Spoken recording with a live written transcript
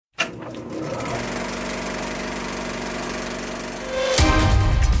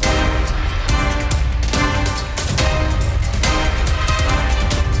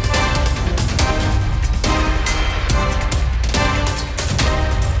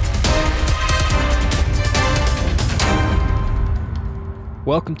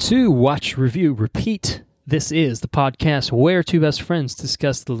Welcome to Watch, Review, Repeat. This is the podcast where two best friends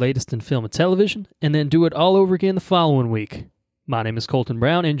discuss the latest in film and television and then do it all over again the following week. My name is Colton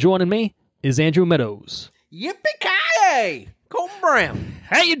Brown, and joining me is Andrew Meadows. Yippee-ki-yay! Colton Brown.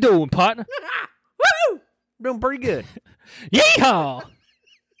 How you doing, partner? Woo! Doing pretty good. Yeehaw!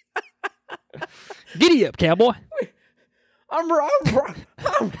 Giddy up, cowboy. I'm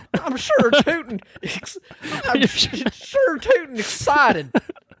sure tooting. I'm sure tooting excited.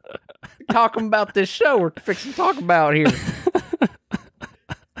 Talking about this show we're fixing to talk about here.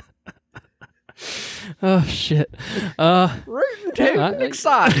 Oh, shit. Rootin' tootin'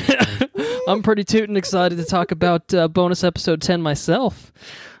 excited. I'm pretty tootin' excited to talk about bonus episode 10 myself.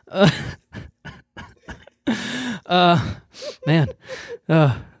 Man,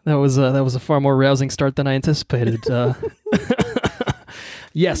 that was a far more rousing start than I anticipated.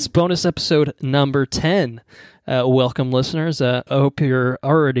 Yes, bonus episode number 10. Welcome, listeners. I hope you're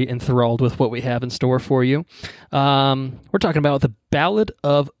already enthralled with what we have in store for you. We're talking about the Ballad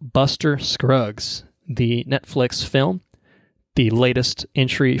of Buster Scruggs, the Netflix film, the latest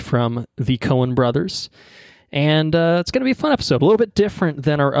entry from the Coen brothers. And it's going to be a fun episode, a little bit different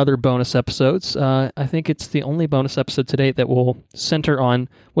than our other bonus episodes. I think it's the only bonus episode to date that will center on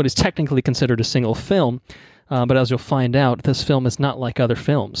what is technically considered a single film. But as you'll find out, this film is not like other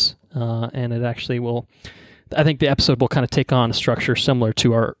films. And it actually will, I think the episode will kind of take on a structure similar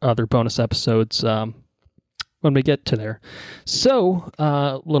to our other bonus episodes when we get to there. So,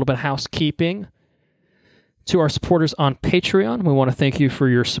 a little bit of housekeeping. To our supporters on Patreon, we want to thank you for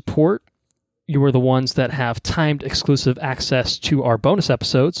your support. You are the ones that have timed exclusive access to our bonus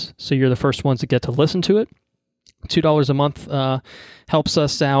episodes, so you're the first ones that get to listen to it. $2 a month helps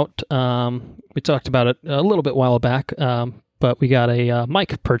us out. We talked about it a little bit while back, but we got a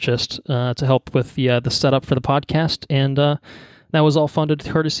mic purchased to help with the setup for the podcast, and that was all funded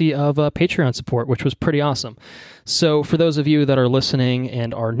courtesy of Patreon support, which was pretty awesome. So for those of you that are listening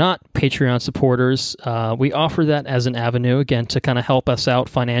and are not Patreon supporters, we offer that as an avenue, again, to kind of help us out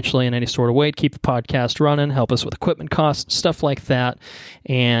financially in any sort of way, to keep the podcast running, help us with equipment costs, stuff like that.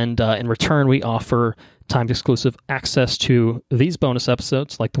 And in return, we offer timed exclusive access to these bonus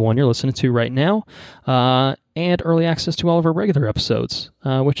episodes, like the one you're listening to right now, and early access to all of our regular episodes,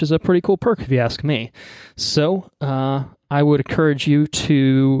 which is a pretty cool perk if you ask me. So I would encourage you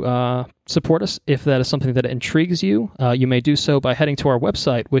to support us if that is something that intrigues you. You may do so by heading to our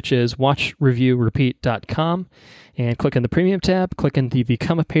website, which is watchreviewrepeat.com, and click on the Premium tab, click on the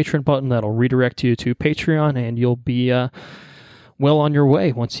Become a Patron button. That'll redirect you to Patreon, and you'll be well on your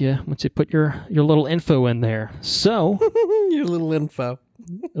way once you put your little info in there. So Your little info.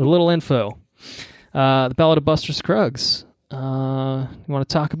 a little info. The Ballad of Buster Scruggs. You want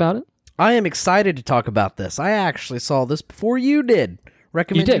to talk about it? I am excited to talk about this. I actually saw this before you did.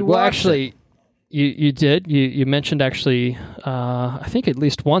 Recommend You did. you Well, watch actually, it. you did. You mentioned actually, I think at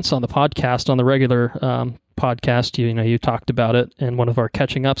least once on the podcast, on the regular podcast, you talked about it in one of our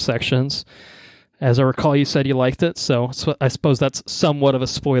catching up sections. As I recall, you said you liked it, so I suppose that's somewhat of a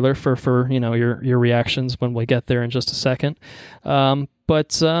spoiler for your reactions when we get there in just a second.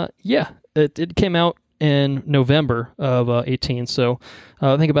 But it came out in November of 18, so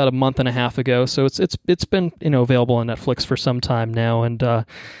I think about a month and a half ago. So it's been available on Netflix for some time now, and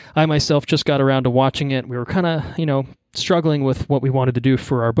I myself just got around to watching it. We were kind of struggling with what we wanted to do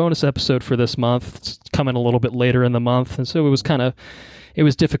for our bonus episode for this month. It's coming a little bit later in the month, and so it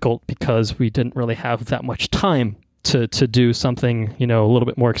was difficult because we didn't really have that much time to do something a little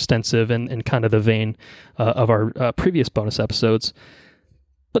bit more extensive in kind of the vein of our previous bonus episodes.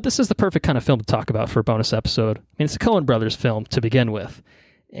 But this is the perfect kind of film to talk about for a bonus episode. I mean, it's a Coen brothers film to begin with,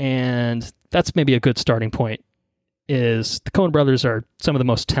 and that's maybe a good starting point. Is the Coen brothers are some of the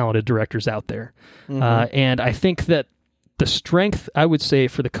most talented directors out there, and I think that the strength, I would say,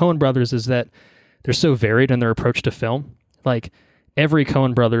 for the Coen brothers is that they're so varied in their approach to film. Like, every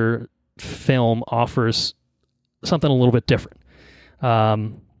Coen brother film offers something a little bit different.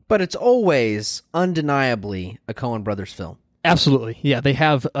 But it's always undeniably a Coen brothers film. Absolutely. Yeah, they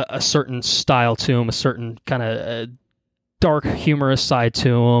have a certain style to them, a certain kind of dark, humorous side to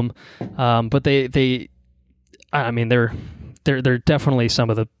them. But they're definitely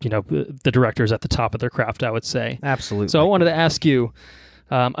some of the directors at the top of their craft, I would say. Absolutely. So I wanted to ask you,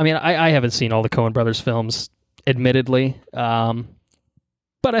 I haven't seen all the Coen brothers films, admittedly,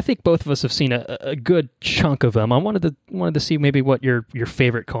 but I think both of us have seen a good chunk of them. I wanted to see maybe what your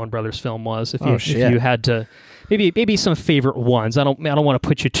favorite Coen brothers film was, if you had to, maybe some favorite ones. I don't want to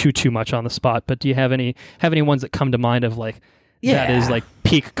put you too much on the spot, but do you have any ones that come to mind of like that is like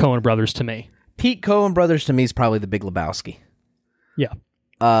peak Coen brothers to me? Peak Coen brothers to me is probably The Big Lebowski. Yeah.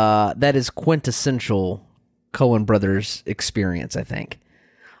 that is quintessential Coen Brothers experience, I think.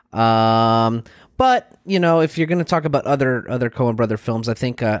 But if you're going to talk about other Coen Brother films, I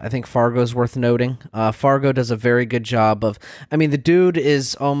think Fargo's worth noting. Fargo does a very good job of. I mean, the dude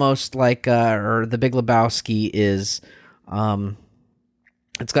is almost like, or The Big Lebowski is.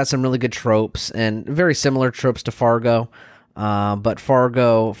 It's got some really good tropes and very similar tropes to Fargo. But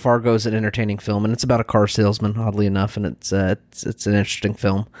Fargo's an entertaining film, and it's about a car salesman, oddly enough, and it's an interesting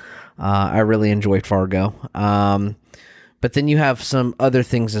film. I really enjoyed Fargo. But then you have some other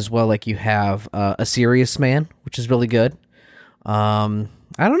things as well, like you have A Serious Man, which is really good. I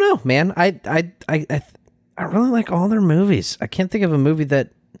don't know, man. I really like all their movies. I can't think of a movie that.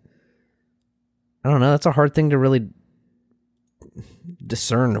 I don't know. That's a hard thing to really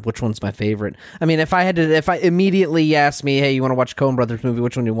discern which one's my favorite. I mean, if I immediately asked me, hey, you want to watch a Coen Brothers movie,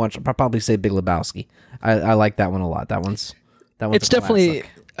 which one do you watch? I'd probably say Big Lebowski. I like that one a lot. That one's it's definitely,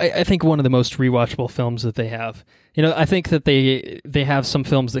 I think, one of the most rewatchable films that they have. I think that they have some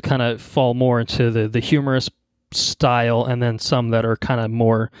films that kind of fall more into the humorous style, and then some that are kind of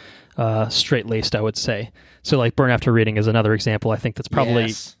more straight-laced, I would say. So like Burn After Reading is another example. I think that's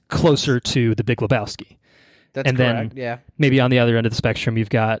probably closer to The Big Lebowski. That's and correct, then yeah. Maybe on the other end of the spectrum, you've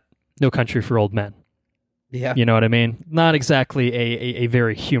got No Country for Old Men. Yeah. You know what I mean? Not exactly a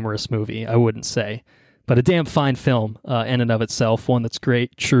very humorous movie, I wouldn't say, but a damn fine film in and of itself. One that's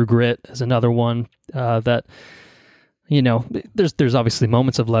great. True Grit is another one that, there's obviously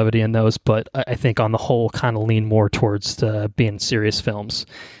moments of levity in those, but I think on the whole kind of lean more towards being serious films.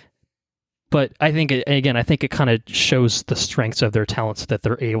 But I think, it kind of shows the strengths of their talents, that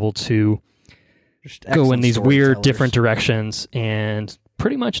they're able to go in these weird, different directions and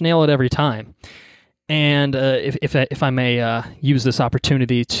pretty much nail it every time. And if I may use this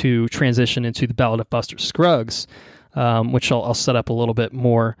opportunity to transition into the Ballad of Buster Scruggs, which I'll set up a little bit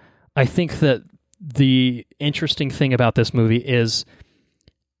more, I think that the interesting thing about this movie is,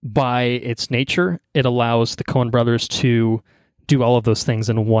 by its nature, it allows the Coen brothers to do all of those things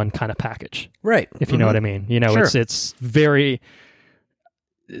in one kind of package. Right. If you know what I mean. Sure. It's very...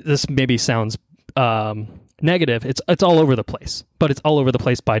 This maybe sounds negative. It's all over the place, but it's all over the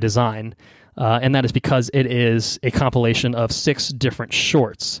place by design, and that is because it is a compilation of 6 different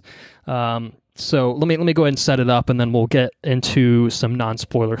shorts. So let me go ahead and set it up, and then we'll get into some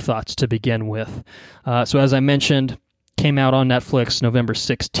non-spoiler thoughts to begin with. So as I mentioned, came out on Netflix November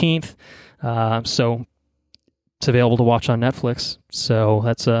 16th. So it's available to watch on Netflix. So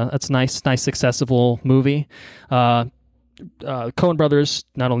that's a nice accessible movie. Coen Brothers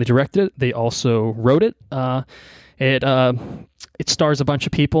not only directed it, they also wrote it. It stars a bunch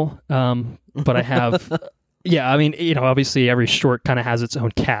of people, but I have, obviously every short kind of has its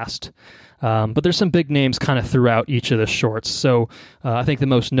own cast, but there's some big names kind of throughout each of the shorts. So I think the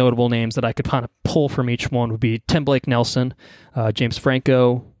most notable names that I could kind of pull from each one would be Tim Blake Nelson, James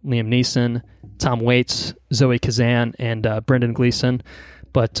Franco, Liam Neeson, Tom Waits, Zoe Kazan, and Brendan Gleeson.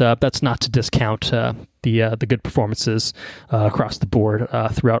 But that's not to discount the good performances across the board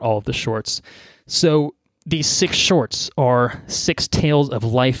throughout all of the shorts. So these 6 shorts are 6 tales of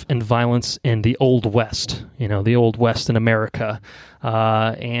life and violence in the Old West, the Old West in America.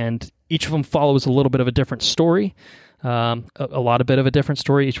 And each of them follows a little bit of a different story, a bit of a different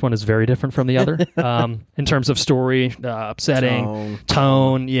story. Each one is very different from the other in terms of story, setting,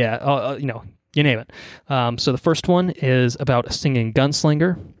 tone, you name it. So the first one is about a singing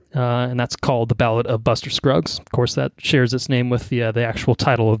gunslinger, and that's called The Ballad of Buster Scruggs. Of course, that shares its name with the actual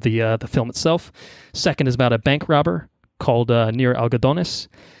title of the film itself. Second is about a bank robber called Near Algodones.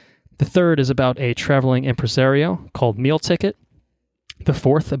 The third is about a traveling impresario called Meal Ticket. The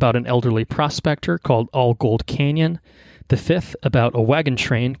fourth about an elderly prospector called All Gold Canyon. The fifth about a wagon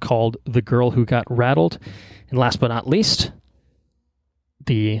train called The Girl Who Got Rattled. And last but not least,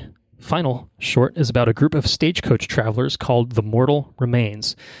 the final short is about a group of stagecoach travelers called The Mortal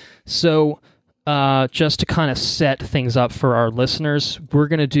Remains. So just to kind of set things up for our listeners, we're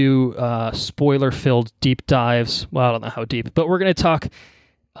going to do spoiler-filled deep dives. Well, I don't know how deep, but we're going to talk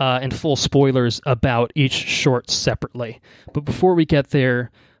in full spoilers about each short separately. But before we get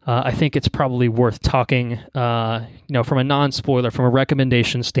there, I think it's probably worth talking, from a non-spoiler, from a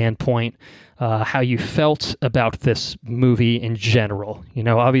recommendation standpoint, how you felt about this movie in general.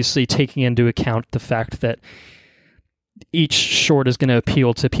 Obviously taking into account the fact that each short is going to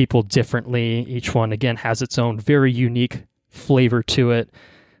appeal to people differently. Each one, again, has its own very unique flavor to it.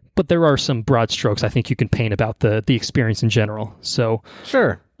 But there are some broad strokes I think you can paint about the experience in general. So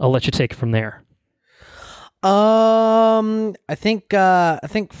sure, I'll let you take it from there. I think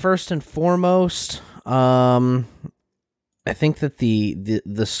first and foremost, I think that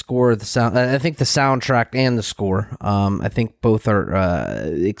the score, the sound, I think the soundtrack and the score, I think both are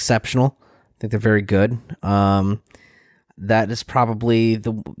exceptional. I think they're very good. That is probably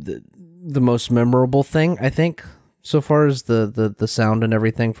the most memorable thing, I think, so far as the sound and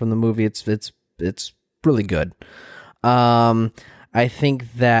everything from the movie. It's really good. I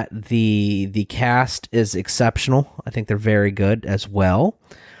think that the cast is exceptional. I think they're very good as well.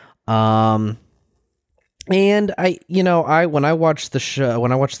 And when I watched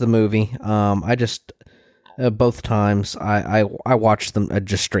the movie, I just both times I watched them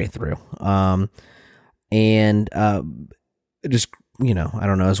just straight through. And just I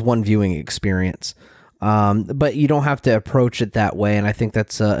don't know, as one viewing experience. But you don't have to approach it that way, and I think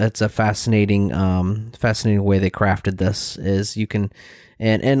it's a fascinating way they crafted this. Is you can,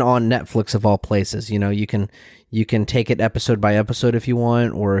 and on Netflix of all places, you can take it episode by episode if you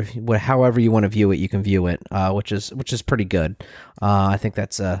want, or however you want to view it, you can view it, which is pretty good. I think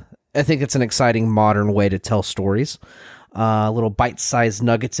it's an exciting modern way to tell stories, little bite-sized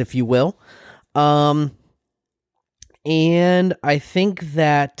nuggets, if you will. And I think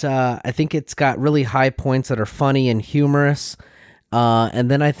that it's got really high points that are funny and humorous,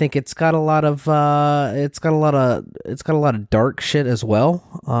 and then I think it's got a lot of dark shit as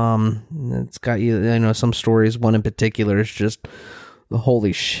well. It's got some stories. One in particular is just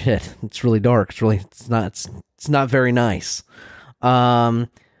holy shit. It's really dark. It's not very nice. But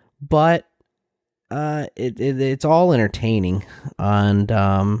it's all entertaining, and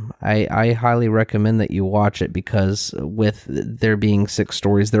I highly recommend that you watch it, because with there being 6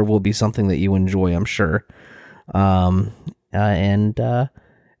 stories, there will be something that you enjoy, I'm sure. And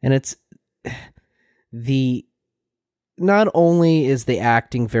it's not only is the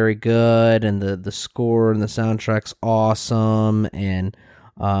acting very good, and the score and the soundtrack's awesome, and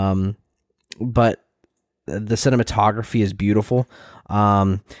but the cinematography is beautiful.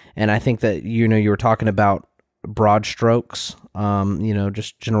 And I think that, you were talking about broad strokes,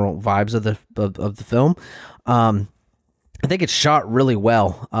 just general vibes of the film. I think it's shot really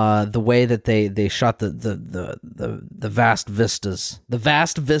well. The way that they shot the vast vistas.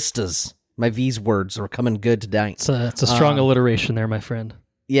 My V's words are coming good tonight. It's a strong alliteration there, my friend.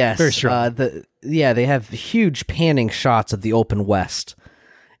 Yes, very strong. They have huge panning shots of the open west,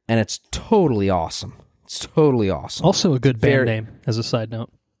 and it's totally awesome. It's totally awesome. Also a good band name, as a side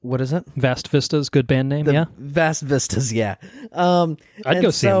note. What is it? Vast Vistas, good band name, yeah? Vast Vistas, yeah. I'd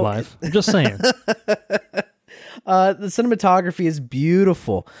go see him live. I'm just saying. The cinematography is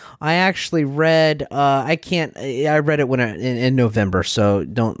beautiful. I actually read. I read it in November, so I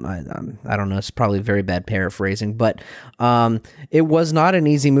don't know. It's probably very bad paraphrasing, but it was not an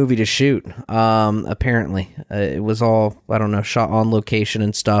easy movie to shoot. Apparently, it was all, I don't know, shot on location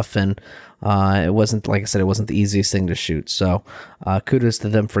and stuff, and it wasn't, like I said, it wasn't the easiest thing to shoot. So kudos to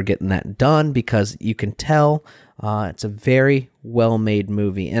them for getting that done, because you can tell it's a very well made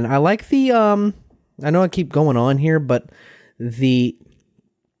movie, and I like the. I know I keep going on here, but the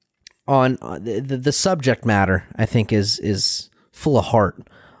subject matter, I think, is full of heart,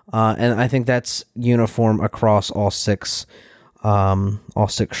 and I think that's uniform across all six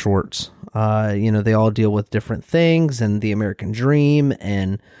shorts. They all deal with different things, and the American dream,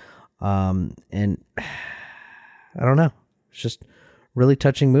 and I don't know, it's just really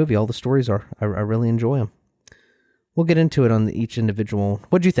touching movie. All the stories are. I really enjoy them. We'll get into it on each individual.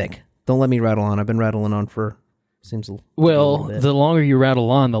 What'd you think? Don't let me rattle on. I've been rattling on for seems a little bit. The longer you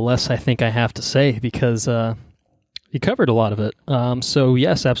rattle on, the less I think I have to say, because you covered a lot of it. So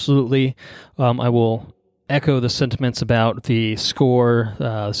yes, absolutely. I will echo the sentiments about the score,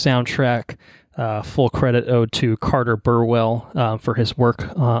 soundtrack. Full credit owed to Carter Burwell for his work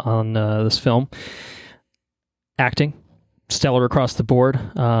on this film. Acting, stellar across the board.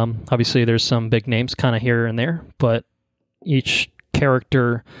 Obviously, there's some big names kind of here and there, but each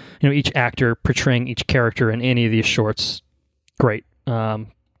character, each actor portraying each character in any of these shorts, great.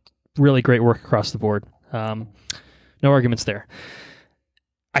 Really great work across the board. No arguments there.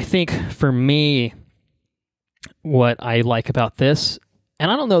 I think for me, what I like about this,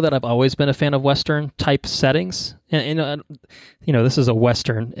 and I don't know that I've always been a fan of Western type settings, and this is a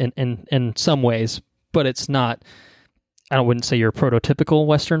Western in some ways, but it's not, I wouldn't say your prototypical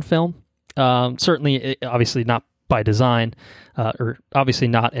Western film. Certainly, obviously not by design, or obviously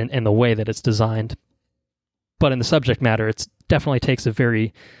not in the way that it's designed, but in the subject matter, it definitely takes a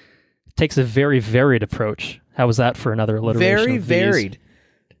very varied approach. How was that for another alliteration? Very varied.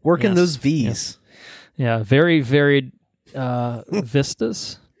 Working those V's. Yes. Yeah, very varied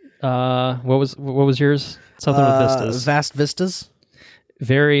vistas. What was yours? Something with vistas. Vast vistas.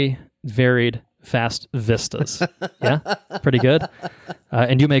 Very varied Fast Vistas. Yeah, pretty good.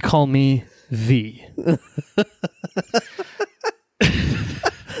 And you may call me V.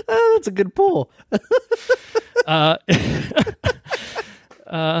 That's a good pull. Yeah.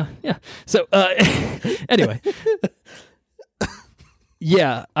 So anyway,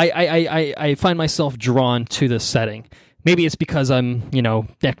 yeah, I find myself drawn to this setting. Maybe it's because I'm,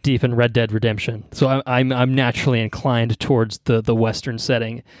 neck deep in Red Dead Redemption, so I'm naturally inclined towards the Western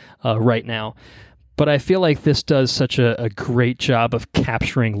setting right now. But I feel like this does such a great job of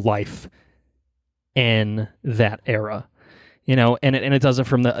capturing life in that era, and it does it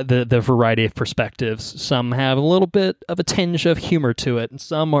from the variety of perspectives. Some have a little bit of a tinge of humor to it, and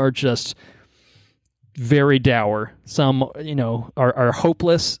some are just very dour. Some, are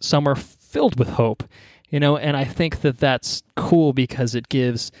hopeless. Some are filled with hope. And I think that that's cool because it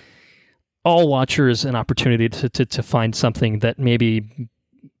gives all watchers an opportunity to find something that maybe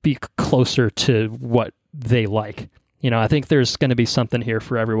be closer to what they like. I think there's going to be something here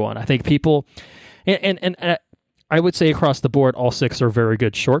for everyone. I think people, and I would say across the board, all 6 are very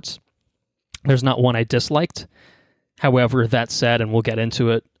good shorts. There's not one I disliked. However, that said, and we'll get into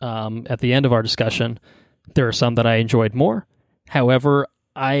it at the end of our discussion, there are some that I enjoyed more. However,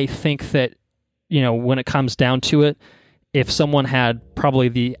 I think that when it comes down to it, if someone had probably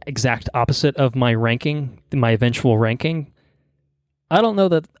the exact opposite of my ranking, my eventual ranking, I don't know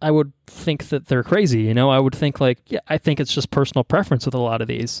that I would think that they're crazy. I would think I think it's just personal preference with a lot of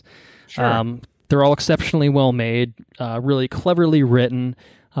these. Sure. They're all exceptionally well made, really cleverly written.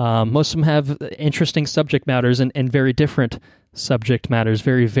 Most of them have interesting subject matters and very different subject matters,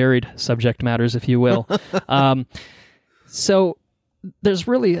 very varied subject matters, if you will. So there's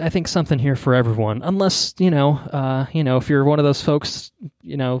really, I think, something here for everyone, unless, if you're one of those folks,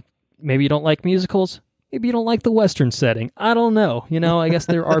 maybe you don't like musicals, maybe you don't like the Western setting. I don't know. I guess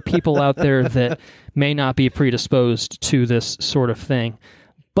there are people out there that may not be predisposed to this sort of thing,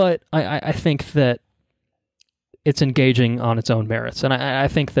 but I think that it's engaging on its own merits. And I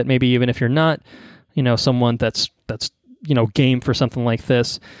think that maybe even if you're not, someone that's game for something like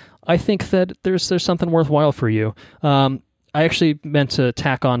this, I think that there's something worthwhile for you. I actually meant to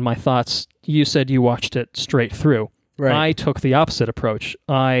tack on my thoughts. You said you watched it straight through. Right. I took the opposite approach.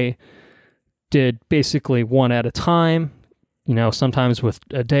 I did basically one at a time, sometimes with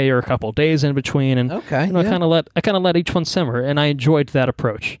a day or a couple of days in between, and okay, I kind of let each one simmer, and I enjoyed that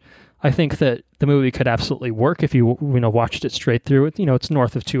approach. I think that the movie could absolutely work if you watched it straight through. It's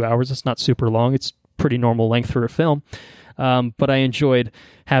north of 2 hours. It's not super long. It's pretty normal length for a film. But I enjoyed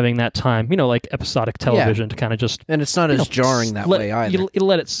having that time, like episodic television to kind of just... And it's not as jarring that way either. You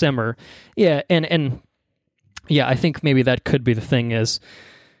let it simmer. Yeah, and yeah, I think maybe that could be the thing is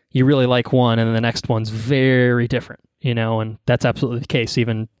you really like one and the next one's very different, and that's absolutely the case.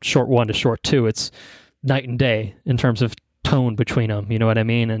 Even short 1 to short 2, it's night and day in terms of tone between them, you know what I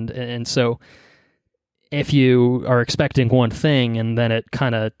mean? And so if you are expecting one thing and then it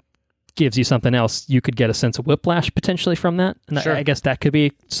kind of gives you something else, you could get a sense of whiplash potentially from that. And sure. I guess that could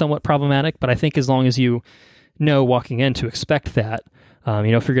be somewhat problematic, but I think as long as you know walking in to expect that,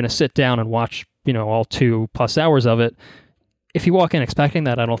 if you're going to sit down and watch, all 2+ hours of it, if you walk in expecting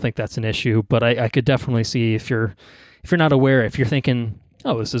that, I don't think that's an issue, but I could definitely see if you're not aware, if you're thinking,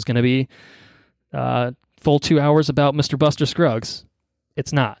 oh, this is going to be full 2 hours about Mr. Buster Scruggs.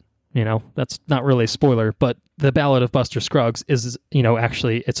 It's not. That's not really a spoiler, but the Ballad of Buster Scruggs is,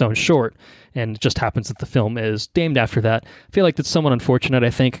 actually its own short, and it just happens that the film is named after that. I feel like that's somewhat unfortunate.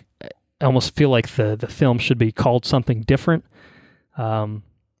 I think I almost feel like the film should be called something different.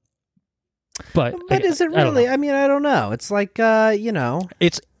 But is it really? I mean, I don't know. It's like,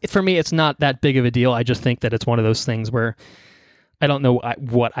 It's for me, it's not that big of a deal. I just think that it's one of those things where I don't know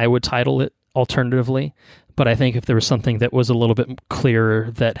what I would title it alternatively. But I think if there was something that was a little bit clearer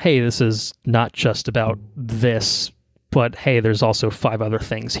that, hey, this is not just about this, but hey, there's also 5 other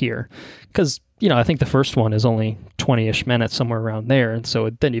things here. Because, I think the first one is only 20-ish minutes, somewhere around there. And so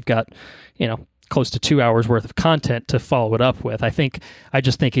then you've got, close to 2 hours worth of content to follow it up with. I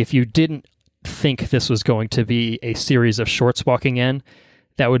just think if you didn't think this was going to be a series of shorts walking in,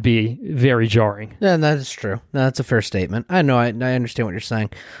 that would be very jarring. Yeah, that is true. No, that's a fair statement. I know. I understand what you're saying.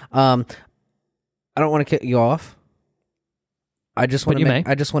 I don't want to cut you off. I just want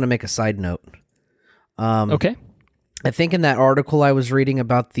to make a side note. Okay. I think in that article I was reading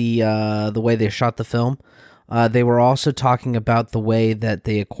about the way they shot the film, they were also talking about the way that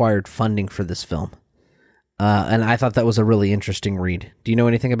they acquired funding for this film. And I thought that was a really interesting read. Do you know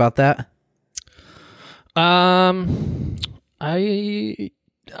anything about that? I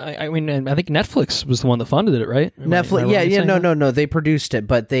I mean, and I think Netflix was the one that funded it, right? Netflix, no, they produced it,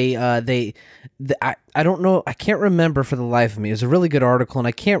 but I don't know, I can't remember for the life of me. It was a really good article, and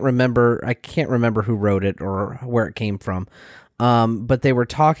I can't remember who wrote it or where it came from. But they were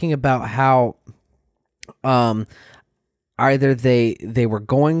talking about how, either they were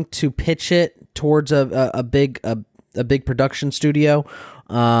going to pitch it towards a big production studio,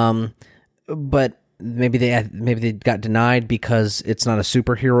 but maybe they got denied because it's not a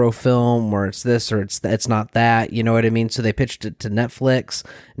superhero film, or it's this, or it's not that, you know what I mean? So they pitched it to Netflix.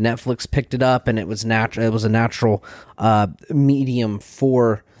 Netflix picked it up, and it was natural. It was a natural medium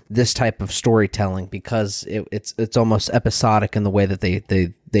for this type of storytelling, because it's almost episodic in the way that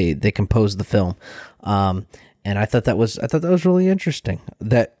they compose the film. And I thought that was really interesting,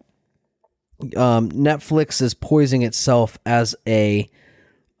 that Netflix is poising itself as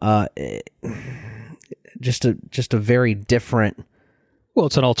just a very different. Well,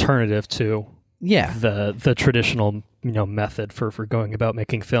 it's an alternative to the traditional method for going about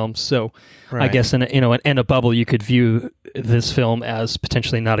making films. So right. I guess in a bubble, you could view this film as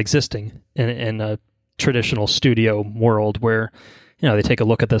potentially not existing in a traditional studio world, where they take a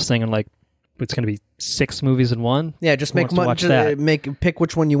look at this thing and like, it's going to be 6 movies in one. Yeah, just pick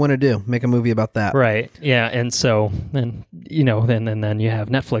which one you want to do. Make a movie about that. Right. Yeah, and so then you have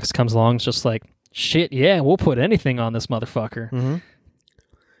Netflix comes along, it's just like, shit, yeah, we'll put anything on this motherfucker. Mm-hmm.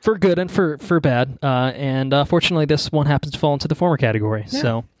 For good and for bad. And fortunately, this one happens to fall into the former category. Yeah.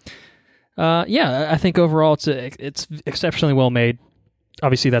 So, I think overall it's exceptionally well made.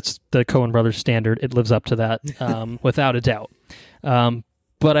 Obviously, that's the Coen Brothers standard. It lives up to that, without a doubt.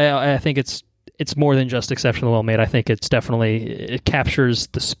 But I think it's more than just exceptionally well made. I think it captures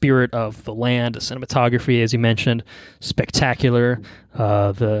the spirit of the land, the cinematography, as you mentioned, spectacular,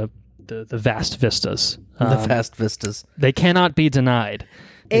 the vast vistas. The vast vistas. They cannot be denied.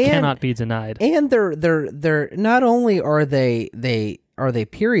 Cannot be denied. And they're not only are they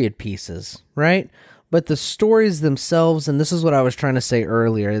period pieces, right? But the stories themselves, and this is what I was trying to say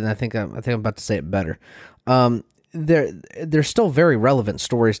earlier, and I think I'm about to say it better. They're still very relevant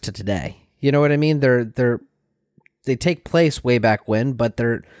stories to today. You know what I mean? They take place way back when, but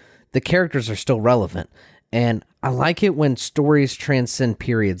the characters are still relevant. And I like it when stories transcend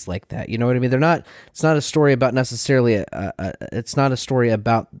periods like that. You know what I mean? It's not a story about necessarily it's not a story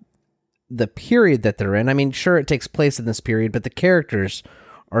about the period that they're in. I mean, sure, it takes place in this period, but the characters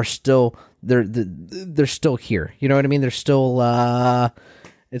are still they're still here. You know what I mean? They're still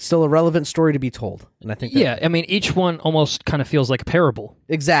it's still a relevant story to be told. And I think I mean, each one almost kind of feels like a parable.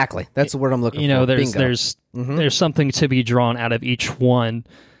 Exactly. That's the word I'm looking for. There's something to be drawn out of each one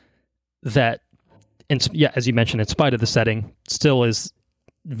that, as you mentioned, in spite of the setting, still is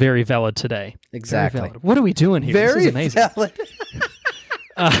very valid today. Exactly. What are we doing here? Very this is amazing. Valid.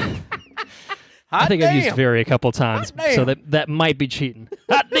 I think I've used very a couple times, so that might be cheating.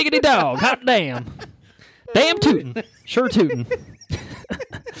 Hot diggity dog. Hot damn. Damn tootin'. Sure tootin'.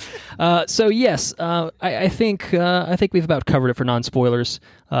 So yes, I think we've about covered it for non-spoilers.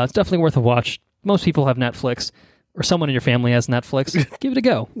 It's definitely worth a watch. Most people have Netflix, or someone in your family has Netflix. Give it a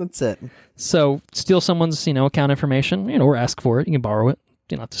go. That's it. So steal someone's account information, or ask for it. You can borrow it.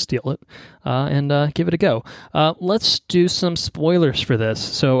 You don't have to steal it, and give it a go. Let's do some spoilers for this.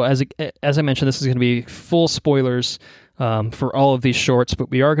 So as I mentioned, this is going to be full spoilers for all of these shorts, but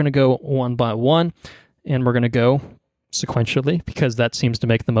we are going to go one by one, and we're going to go sequentially because that seems to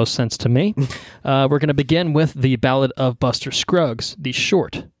make the most sense to me. We're going to begin with the Ballad of Buster Scruggs, the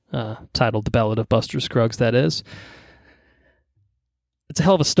short titled The Ballad of Buster Scruggs, that is. It's a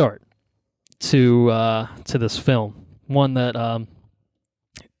hell of a start to this film. One that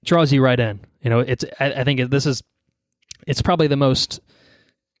draws you right in. I think it's probably the most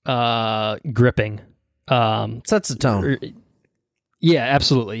gripping. Sets the tone. Yeah,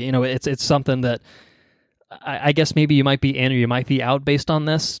 absolutely. It's something that I guess maybe you might be in or you might be out based on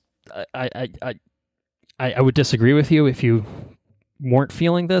this. I would disagree with you if you weren't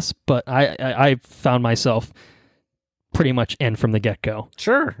feeling this, but I found myself pretty much in from the get-go.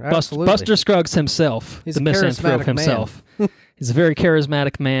 Sure, absolutely. Buster Scruggs himself, the misanthrope himself. He's a very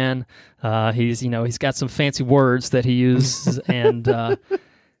charismatic man. He's got some fancy words that he uses, and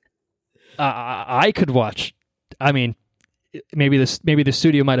I could watch. I mean, maybe the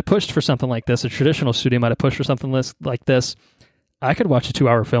studio might have pushed for something like this. A traditional studio might have pushed for something like this. I could watch a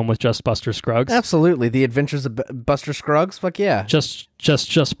 2-hour film with just Buster Scruggs. Absolutely, The Adventures of Buster Scruggs. Fuck yeah, just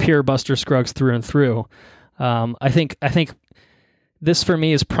pure Buster Scruggs through and through. I think this for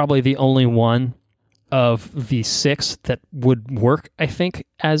me is probably the only one of the 6 that would work, I think,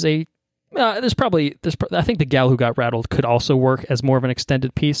 as a I think the Gal Who Got Rattled could also work as more of an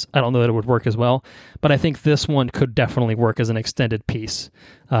extended piece. I don't know that it would work as well, but I think this one could definitely work as an extended piece.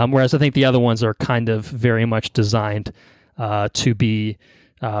 Whereas I think the other ones are kind of very much designed to be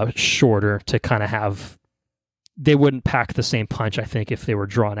shorter, to kind of have, they wouldn't pack the same punch, I think, if they were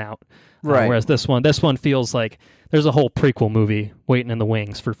drawn out. Right. Whereas this one feels like there's a whole prequel movie waiting in the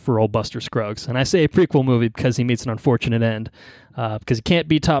wings for old Buster Scruggs. And I say a prequel movie because he meets an unfortunate end, because he can't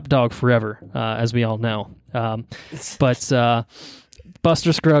be top dog forever, as we all know. But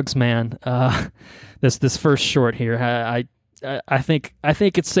Buster Scruggs, man, this first short here, I think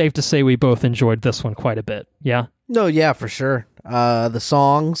it's safe to say we both enjoyed this one quite a bit. Yeah? No, yeah, for sure. The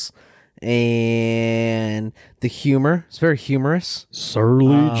songs and the humor, it's very humorous.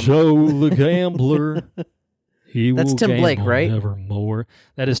 Surly Joe the Gambler. That's Tim Blake, right? Nevermore.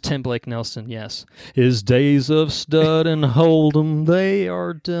 That is Tim Blake Nelson, yes. His days of stud and hold'em, they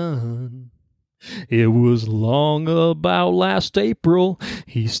are done. It was long about last April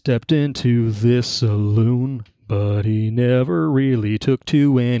he stepped into this saloon, but he never really took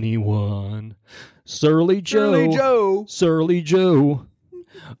to anyone. Surly Joe. Surly Joe.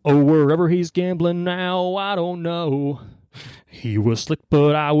 Oh, wherever he's gambling now, I don't know. He was slick,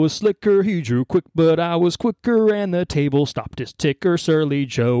 but I was slicker. He drew quick, but I was quicker. And the table stopped his ticker. Surly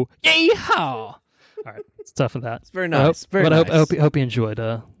Joe. Yeehaw! All right, it's tough of that. It's very nice. Very nice. I hope you enjoyed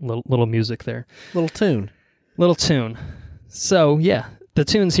a little music there. Little tune. So, yeah, the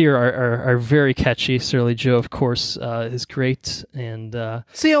tunes here are very catchy. Surly Joe, of course, is great. And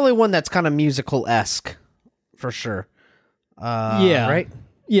it's the only one that's kind of musical-esque, for sure. Yeah. Right?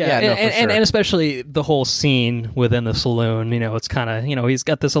 Yeah, no, for sure. and especially the whole scene within the saloon, it's kind of, he's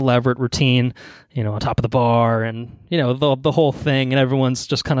got this elaborate routine, on top of the bar, and, the whole thing, and everyone's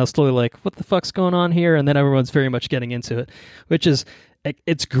just kind of slowly like, what the fuck's going on here? And then everyone's very much getting into it, which is,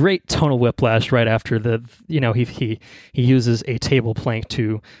 it's great tonal whiplash right after he uses a table plank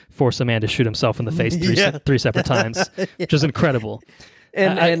to force a man to shoot himself in the face three separate times, which is incredible.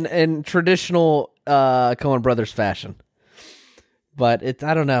 And traditional Coen Brothers fashion. But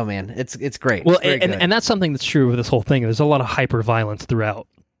I don't know, man. It's great. Well, it's and that's something that's true with this whole thing. There's a lot of hyper violence throughout,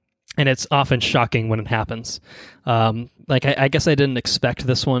 and it's often shocking when it happens. I guess I didn't expect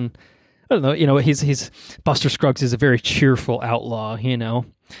this one. I don't know. He's Buster Scruggs is a very cheerful outlaw. Yeah.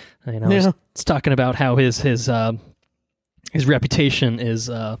 It's talking about how his reputation is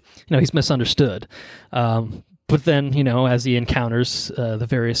he's misunderstood. But then as he encounters the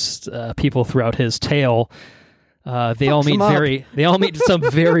various people throughout his tale. They all meet some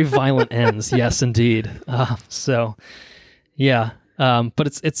very violent ends. Yes, indeed. So, yeah.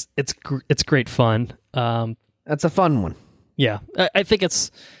 But it's great fun. That's a fun one. Yeah, I think it's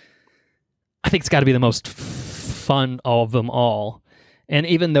got to be the most fun of them all. And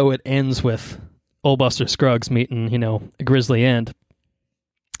even though it ends with old Buster Scruggs meeting a grisly end,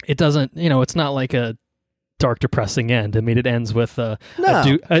 it doesn't. It's not like a dark, depressing end. I mean, it ends with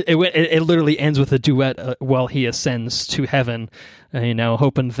it literally ends with a duet while he ascends to heaven.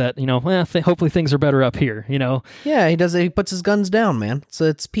 Hoping that hopefully things are better up here. Yeah, he does. He puts his guns down, man. So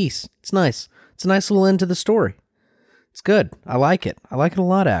it's peace. It's nice. It's a nice little end to the story. It's good. I like it. I like it a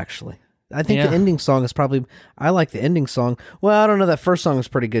lot, actually. I think the ending song is probably. I like the ending song. Well, I don't know. That first song is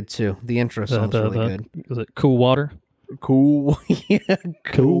pretty good too. The intro song's really good. Was it Cool Water? Cool. Yeah.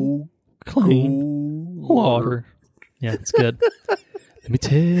 Cool. Clean water. Yeah, it's good. Let me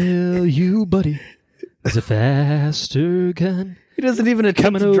tell you, buddy, there's a faster gun. He doesn't even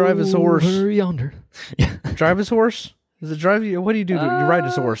attempt to drive his horse. Yonder. Yeah. Drive his horse? Does it drive you? What do you do? You ride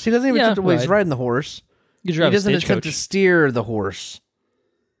his horse. He doesn't even attempt to. He's riding the horse. He doesn't attempt to steer the horse.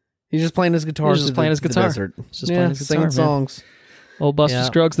 He's just playing his guitar. He's just playing his guitar. Desert. Just playing his guitar, singing songs. Old Buster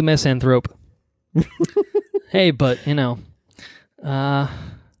Scruggs, the misanthrope. Hey, but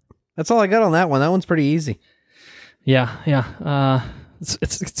that's all I got on that one. That one's pretty easy. Yeah.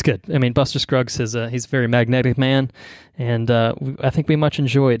 It's good. I mean, Buster Scruggs he's a very magnetic man, and I think we much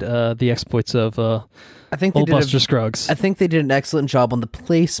enjoyed the exploits of old Buster Scruggs. I think they did an excellent job on the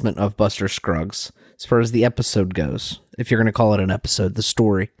placement of Buster Scruggs as far as the episode goes. If you're going to call it an episode, the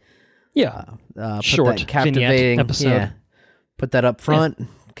story. Yeah, short, that captivating episode. Yeah, put that up front,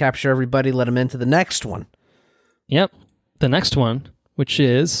 capture everybody, let them into the next one. Yep, the next one, which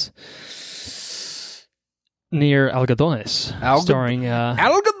is near Algodones, starring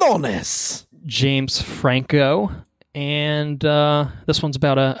Algodones, James Franco, and this one's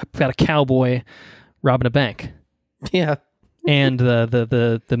about a cowboy robbing a bank. Yeah, and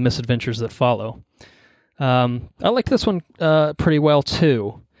the misadventures that follow. I like this one pretty well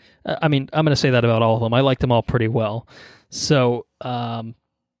too. I mean, I'm going to say that about all of them. I liked them all pretty well. So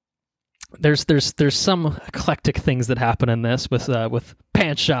there's some eclectic things that happen in this with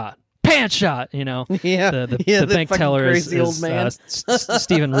pants shot. You know, the bank teller is old man.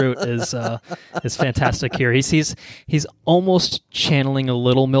 Stephen Root is fantastic here. He's almost channeling a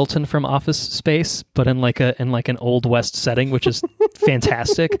little Milton from Office Space, but in like an Old West setting, which is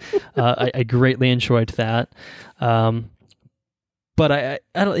fantastic. I greatly enjoyed that. But I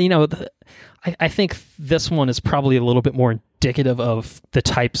don't, you know, I think this one is probably a little bit more indicative of the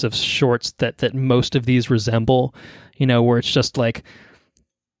types of shorts that most of these resemble. You know, where it's just like,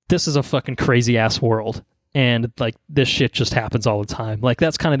 this is a fucking crazy ass world, and like this shit just happens all the time. Like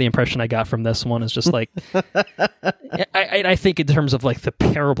that's kind of the impression I got from this one. Is just like, I think in terms of like the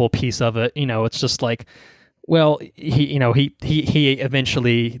parable piece of it, you know, it's just like, well, he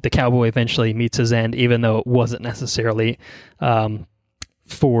eventually, the cowboy eventually meets his end, even though it wasn't necessarily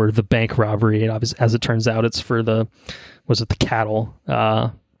for the bank robbery. As it turns out, it's for the cattle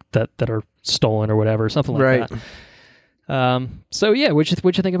that are stolen or whatever, something like that. So yeah, what'd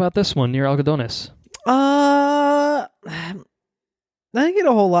you think about this one, near Algodones? I didn't get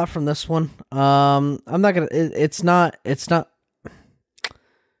a whole lot from this one. I'm not gonna. It's not. I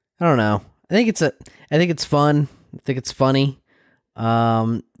don't know. I think it's fun. I think it's funny.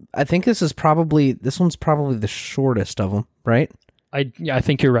 I think this one's probably the shortest of them, right? I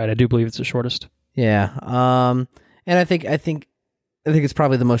think you're right. I do believe it's the shortest. Yeah. And I think it's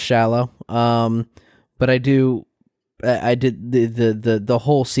probably the most shallow. But I did the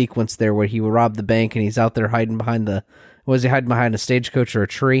whole sequence there where he would rob the bank and he's out there hiding behind a stagecoach or a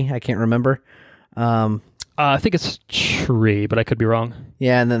tree? I can't remember. I think it's tree, but I could be wrong.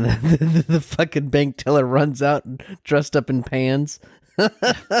 Yeah, and then the fucking bank teller runs out and dressed up in pans. That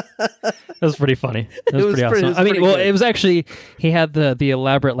was pretty funny. That was pretty awesome. I mean, good. It was actually, he had the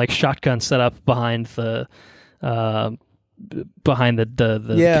elaborate like shotgun set up behind the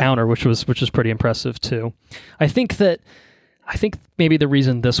counter, which was pretty impressive too. I think maybe the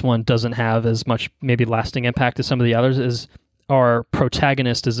reason this one doesn't have as much maybe lasting impact as some of the others is our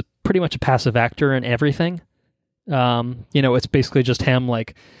protagonist is pretty much a passive actor in everything. It's basically just him,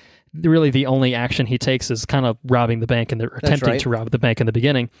 like, really the only action he takes is kind of robbing the bank and attempting to rob the bank in the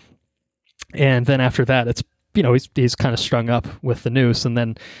beginning. And then after that, it's, he's kind of strung up with the noose, and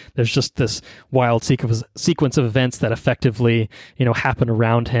then there's just this wild sequence of events that effectively, happen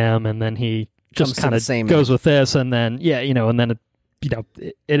around him, and then he just kind of goes with this, and then, and then,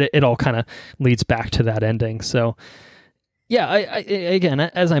 it all kind of leads back to that ending. So, yeah, I again,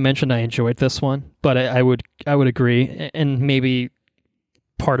 as I mentioned, I enjoyed this one, but I would agree, and maybe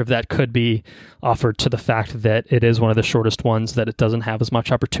part of that could be offered to the fact that it is one of the shortest ones, that it doesn't have as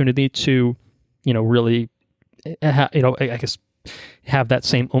much opportunity to, really, I guess, have that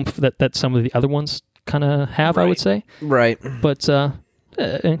same oomph that some of the other ones kind of have, right. I would say. Right. But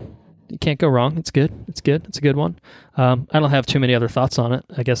you can't go wrong. It's good. It's a good one. I don't have too many other thoughts on it,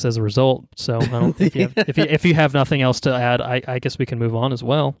 I guess, as a result. So I don't think if you have nothing else to add, I guess we can move on as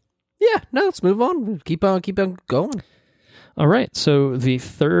well. Yeah, no, let's move on. Keep on going. All right. So the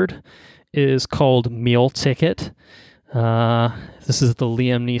third is called Meal Ticket. This is the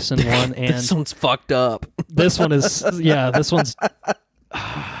Liam Neeson one, and this one's fucked up. This one's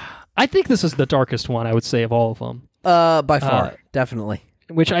I think this is the darkest one, I would say, of all of them. By far, definitely.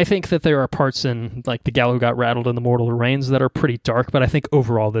 Which I think that there are parts in, like, The Gal Who Got Rattled and The Mortal Remains that are pretty dark, but I think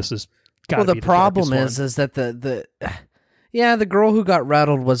overall this is gotta be the problem is that the Girl Who Got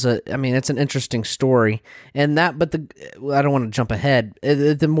Rattled was it's an interesting story, and I don't want to jump ahead.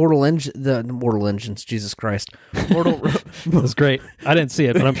 The Mortal Engines, Jesus Christ. It was great. I didn't see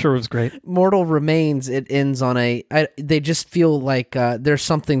it, but I'm sure it was great. Mortal Remains, it ends on they just feel like there's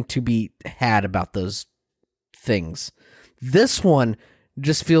something to be had about those things. This one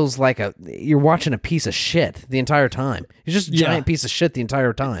just feels like you're watching a piece of shit the entire time. It's just a giant piece of shit the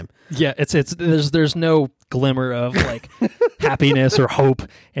entire time. Yeah, there's no glimmer of like happiness or hope.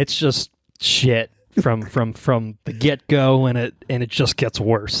 It's just shit from the get-go, and it just gets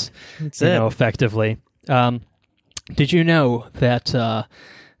worse. That's it. Effectively. Did you know that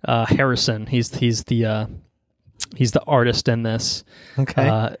Harrison, he's the artist in this.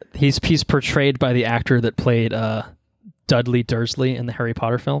 Okay. He's portrayed by the actor that played Dudley Dursley in the Harry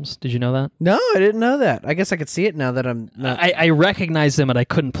Potter films. Did you know that? No, I didn't know that. I guess I could see it now that I'm not... I recognized him, and I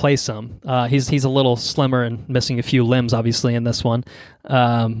couldn't place him. He's a little slimmer and missing a few limbs, obviously, in this one.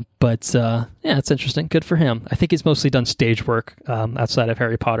 But it's interesting. Good for him. I think he's mostly done stage work outside of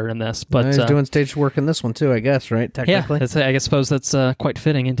Harry Potter in this. But he's doing stage work in this one, too, I guess, right? Technically. Yeah, I suppose that's quite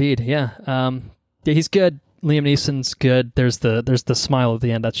fitting, indeed. Yeah. He's good. Liam Neeson's good. There's the smile at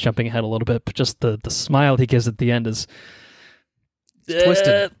the end. That's jumping ahead a little bit, but just the smile he gives at the end is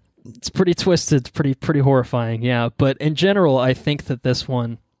twisted. It's pretty twisted, pretty horrifying, yeah. But in general, I think that this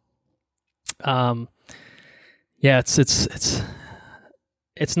one, it's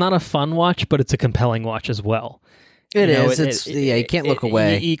not a fun watch, but it's a compelling watch as well. It is. You can't look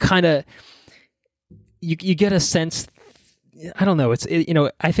away. You kind of you get a sense. I don't know.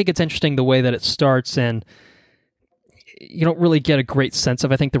 I think it's interesting the way that it starts, and you don't really get a great sense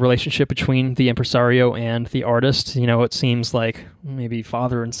of, I think, the relationship between the impresario and the artist. It seems like maybe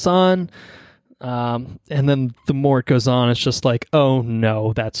father and son. And then the more it goes on, it's just like, oh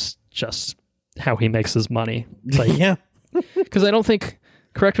no, that's just how he makes his money. It's like, yeah. Because I don't think,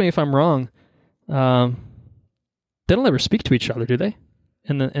 correct me if I'm wrong, they don't ever speak to each other, do they?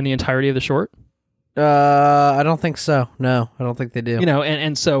 In the entirety of the short? I don't think so. No, I don't think they do.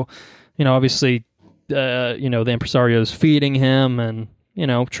 And so, obviously, the impresario's feeding him and,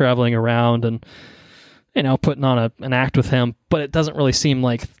 traveling around and, putting on an act with him, but it doesn't really seem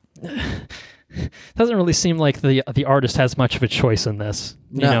like the artist has much of a choice in this.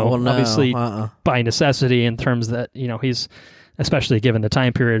 Obviously by necessity, in terms that, he's, especially given the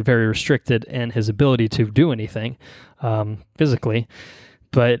time period, very restricted in his ability to do anything physically.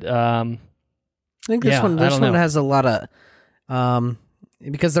 But I think this one has a lot of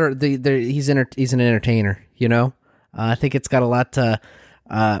because he's an entertainer, I think it's got a lot to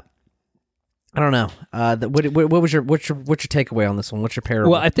I don't know. What's your takeaway on this one? What's your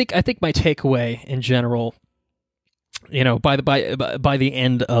parable? Well, I think my takeaway in general, by the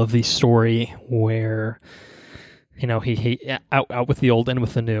end of the story, where he out with the old and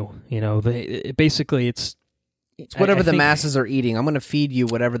with the new, basically it's whatever the masses are eating. I'm going to feed you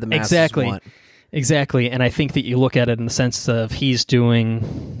whatever the masses want. Exactly, and I think that you look at it in the sense of he's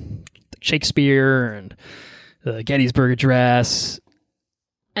doing Shakespeare and the Gettysburg Address,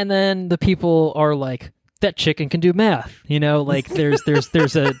 and then the people are like, that chicken can do math. Like there's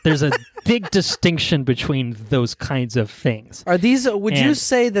a big distinction between those kinds of things. Are these? Would you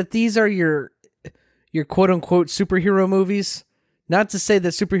say that these are your quote unquote superhero movies? Not to say that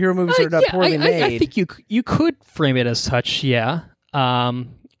superhero movies are not poorly made. I think you could frame it as such. Yeah.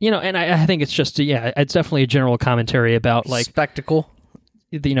 And I think it's just it's definitely a general commentary about like spectacle.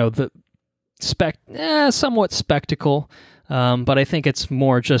 The somewhat spectacle. But I think it's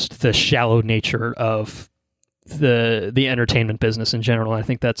more just the shallow nature of the entertainment business in general. I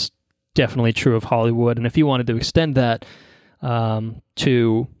think that's definitely true of Hollywood. And if you wanted to extend that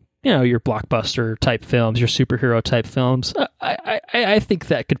to your blockbuster type films, your superhero type films, I think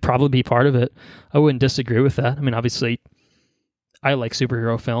that could probably be part of it. I wouldn't disagree with that. I mean, obviously, I like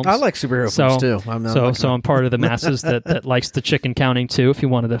superhero films. I like superhero films too. So I'm part of the masses that likes the chicken counting too, if you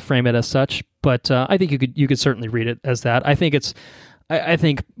wanted to frame it as such. But I think you could certainly read it as that. I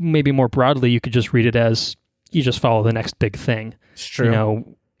think maybe more broadly you could just read it as you just follow the next big thing. It's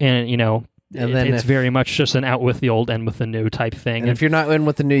true. And then it's very much just an out with the old, in with the new type thing. And if you're not in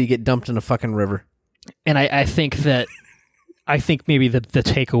with the new, you get dumped in a fucking river. And I think maybe the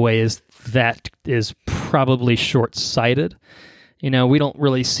takeaway is that is probably short-sighted. We don't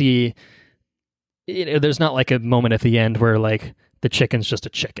really see. There's not like a moment at the end where like the chicken's just a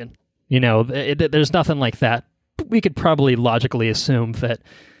chicken. There's nothing like that. We could probably logically assume that.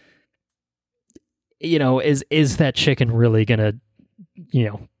 Is that chicken really gonna,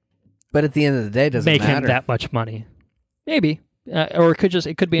 But at the end of the day, it doesn't make matter. him that much money? Maybe, or it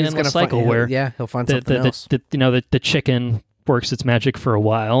could be an endless cycle where he'll find something else. The chicken works its magic for a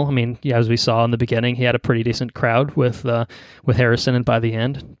while. I mean, as we saw in the beginning, he had a pretty decent crowd with Harrison, and by the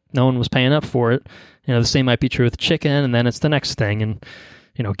end, no one was paying up for it. The same might be true with chicken, and then it's the next thing. And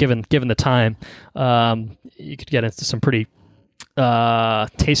given the time, you could get into some pretty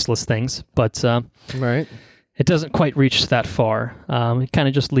tasteless things, but right. It doesn't quite reach that far. It kind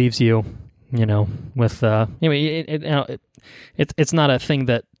of just leaves you, with it's not a thing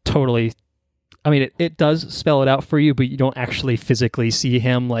that totally. I mean, it does spell it out for you, but you don't actually physically see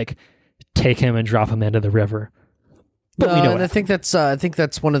him like take him and drop him into the river. But we know. And I think that's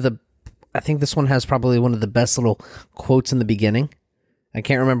one of the. I think this one has probably one of the best little quotes in the beginning. I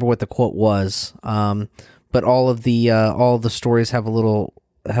can't remember what the quote was, but all of the stories have a little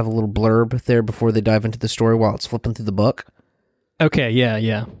blurb there before they dive into the story while it's flipping through the book. Okay,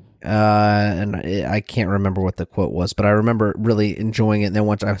 yeah. And I can't remember what the quote was, but I remember really enjoying it. And then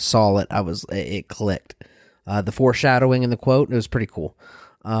once I saw it, it clicked. The foreshadowing in the quote, it was pretty cool.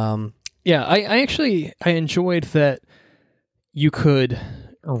 Yeah, I enjoyed that you could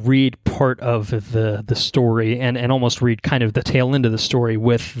read part of the story and almost read kind of the tail end of the story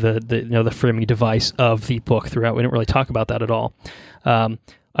with the framing device of the book throughout. We didn't really talk about that at all.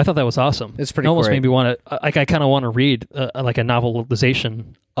 I thought that was awesome. It's pretty It almost great. made me want to, I kind of want to read like a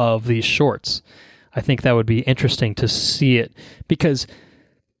novelization of these shorts. I think that would be interesting to see it, because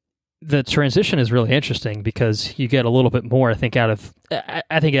the transition is really interesting, because you get a little bit more, I think, out of,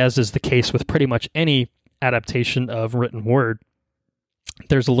 I think as is the case with pretty much any adaptation of written word,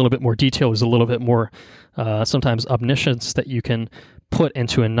 there's a little bit more detail, there's a little bit more sometimes omniscience that you can put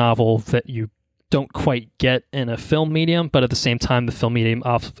into a novel that you don't quite get in a film medium, but at the same time, the film medium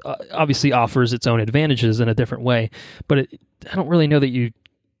obviously offers its own advantages in a different way. But I don't really know that you,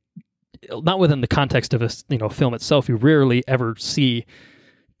 not within the context of a film itself, you rarely ever see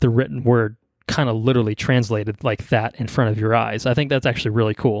the written word kind of literally translated like that in front of your eyes. I think that's actually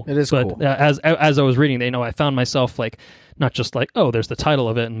really cool. It is cool. But as I was reading, I found myself like, not just like, oh, there's the title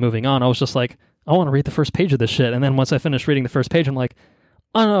of it and moving on. I was just like, I want to read the first page of this shit. And then once I finished reading the first page, I'm like,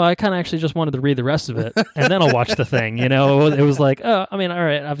 oh no, I kind of actually just wanted to read the rest of it, and then I'll watch the thing. It was like, oh, I mean, all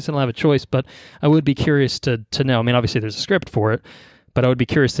right, obviously I don't have a choice, but I would be curious to know. I mean, obviously there's a script for it, but I would be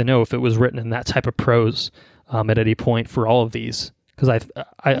curious to know if it was written in that type of prose at any point for all of these, because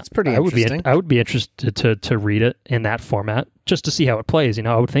That's pretty interesting. I would be interested to read it in that format just to see how it plays.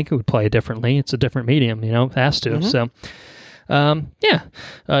 I would think it would play differently. It's a different medium. It has to. Mm-hmm. So, yeah.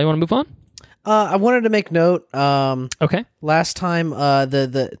 You want to move on? I wanted to make note. Okay. Last time, a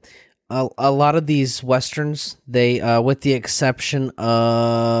lot of these westerns, they, with the exception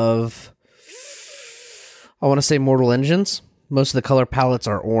of, I want to say Mortal Engines, most of the color palettes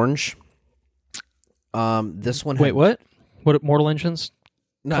are orange. This one. Wait, what? What Mortal Engines?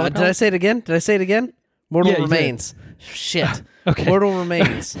 No, did I say it again? Mortal Yeah, you Remains. Shit. Okay. Mortal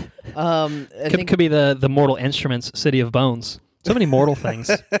Remains. I think Could be the Mortal Instruments, City of Bones. So many mortal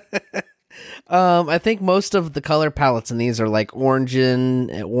things. I think most of the color palettes in these are like orange,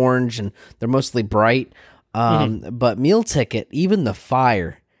 and they're mostly bright. But Meal Ticket, even the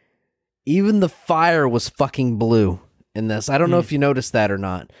fire was fucking blue in this. I don't know if you noticed that or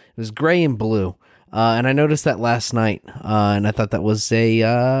not. It was gray and blue. And I noticed that last night. And I thought that was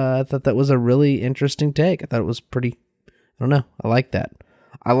a really interesting take. I thought it was pretty, I don't know. I like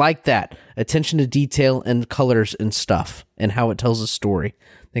that. Attention to detail and colors and stuff and how it tells a story.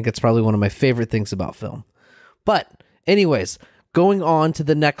 I think it's probably one of my favorite things about film. But anyways, going on to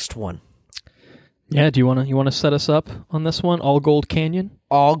the next one. Yeah, you want to set us up on this one? All Gold Canyon?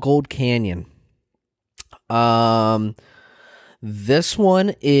 All Gold Canyon. This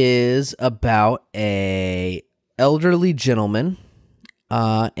one is about a elderly gentleman,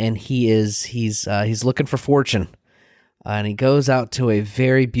 and he's looking for fortune, and he goes out to a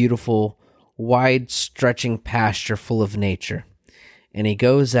very beautiful, wide-stretching pasture full of nature. And he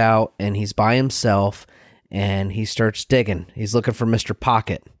goes out and he's by himself and he starts digging. He's looking for Mr.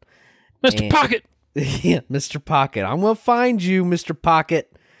 Pocket. Mr. Pocket! Yeah, Mr. Pocket. I'm going to find you, Mr.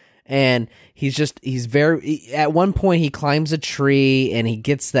 Pocket. And at one point he climbs a tree and he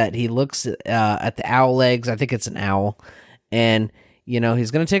looks at the owl eggs. I think it's an owl. And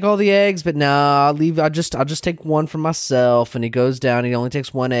he's going to take all the eggs, but no, I'll just take one for myself. And he goes down, he only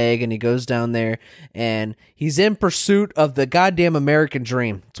takes one egg, and he goes down there, and he's in pursuit of the goddamn American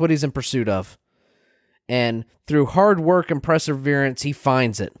dream. That's what he's in pursuit of. And through hard work and perseverance, he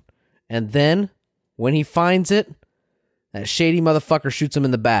finds it. And then, when he finds it, that shady motherfucker shoots him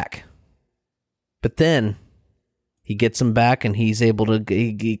in the back. But then, he gets him back, and he's able to,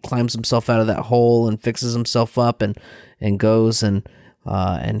 he climbs himself out of that hole and fixes himself up and goes and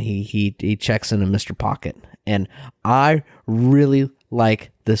he checks into Mr. Pocket. And I really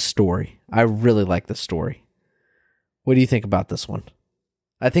like this story. What do you think about this one?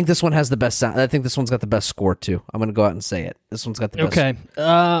 I think this one has the best sound. I think this one's got the best score too. I'm going to go out and say it. This one's got the best. Okay.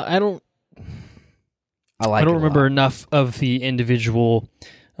 I don't remember enough of the individual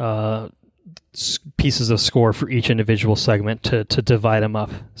pieces of score for each individual segment to divide them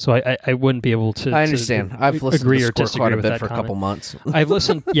up. So I wouldn't be able to. I understand. I've listened agree to or the score quite a bit for comment. a couple months. I've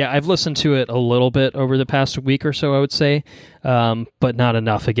listened to it a little bit over the past week or so, I would say, but not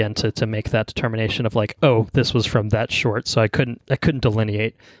enough again to make that determination of like, oh, this was from that short. So I couldn't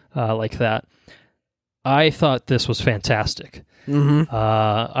delineate like that. I thought this was fantastic. Mm-hmm.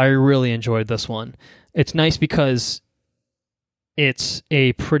 I really enjoyed this one. It's nice because it's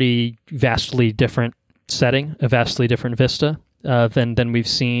a pretty vastly different setting, a vastly different vista than we've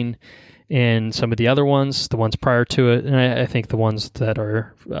seen in some of the other ones, the ones prior to it, and I think the ones that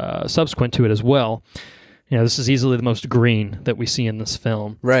are subsequent to it as well. This is easily the most green that we see in this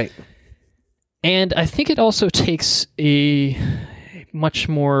film. Right. And I think it also takes a much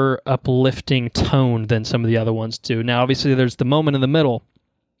more uplifting tone than some of the other ones do. Now, obviously, there's the moment in the middle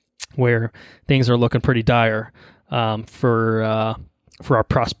where things are looking pretty dire for for our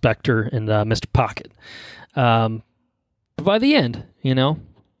prospector and Mr. Pocket. But by the end,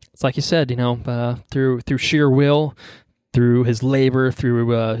 it's like you said, through sheer will, through his labor, through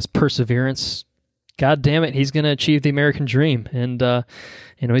his perseverance, God damn it, he's going to achieve the American dream, and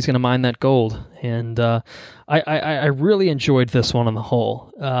he's going to mine that gold. And I really enjoyed this one on the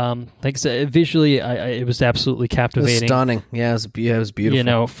whole. Like I said, visually, it was absolutely captivating. It was stunning. Yeah, it was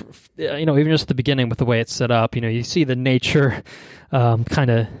beautiful. Even just at the beginning with the way it's set up, you see the nature, kind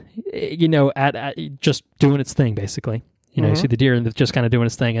of, at just doing its thing, basically. You see the deer and just kind of doing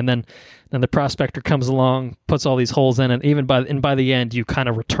its thing, and then the prospector comes along, puts all these holes in it. Even by the end, you kind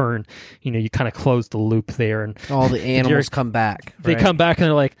of return. You kind of close the loop there, and all the animals come back. They come back and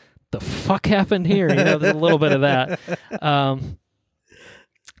they're like, "The fuck happened here?" There's a little bit of that,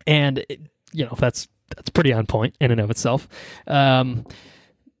 and that's pretty on point in and of itself. But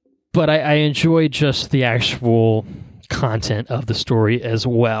I enjoy just the actual content of the story as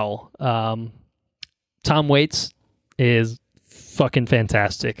well. Tom Waits is fucking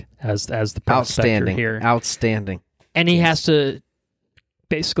fantastic as the prospector here. Outstanding. And he has to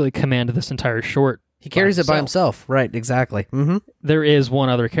basically command this entire short. He carries it by himself. Right, exactly. Mm-hmm. There is one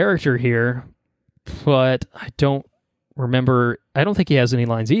other character here, but I don't remember. I don't think he has any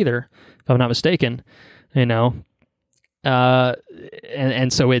lines either, if I'm not mistaken. And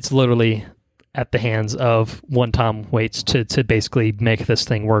so it's literally at the hands of one Tom Waits to basically make this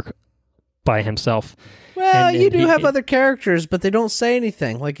thing work by himself. Well, you do have other characters, but they don't say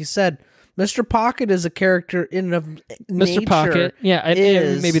anything. Like you said, Mr. Pocket is a character in and of nature. Mr. Pocket, yeah,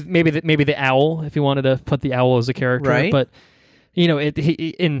 maybe the owl, if you wanted to put the owl as a character, right? But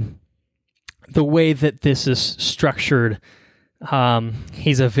in the way that this is structured,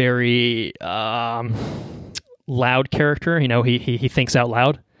 he's a very loud character. He thinks out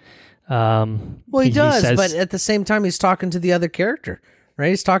loud. Well, he does, but at the same time, he's talking to the other character. Right,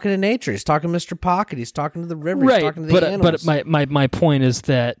 he's talking to nature. He's talking to Mr. Pocket. He's talking to the river. Right, he's talking to the animals. But my point is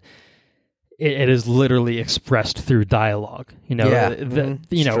that it is literally expressed through dialogue.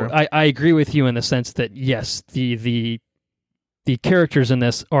 I agree with you in the sense that yes, the characters in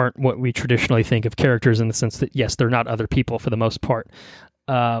this aren't what we traditionally think of characters in the sense that yes, they're not other people for the most part.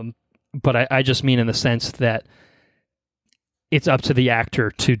 But I just mean in the sense that it's up to the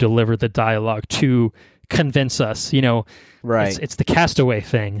actor to deliver the dialogue to convince us, right? It's the Castaway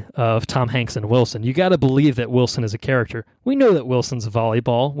thing of Tom Hanks and Wilson. You got to believe that Wilson is a character. We know that Wilson's a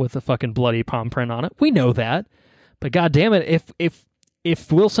volleyball with a fucking bloody palm print on it. We know that, but god damn it, if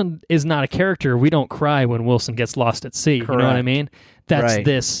Wilson is not a character, we don't cry when Wilson gets lost at sea. Correct. You know what I mean? That's right.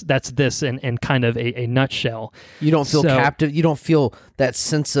 That's this in kind of a nutshell. You don't feel captive. You don't feel that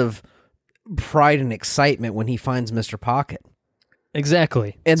sense of pride and excitement when he finds Mr. Pocket.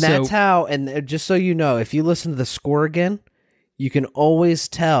 Exactly. And that's how, and just so you know, if you listen to the score again, you can always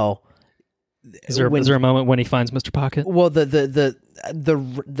tell. Is there a moment when he finds Mr. Pocket? Well, the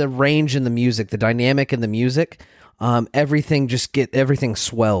range in the music, the dynamic in the music, everything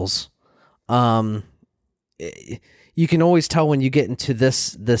swells. You can always tell when you get into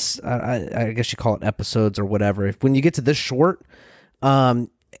this I guess you call it episodes or whatever. When you get to this short,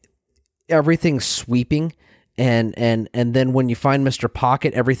 everything's sweeping. And then when you find Mr.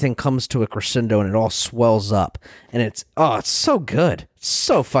 Pocket, everything comes to a crescendo and it all swells up. And it's so good. It's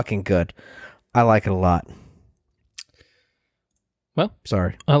so fucking good. I like it a lot. Well,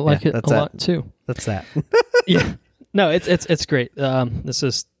 sorry. I like it a lot too. That's that. Yeah. No, it's great. This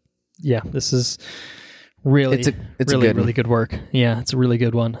is really it's really good work. Yeah, it's a really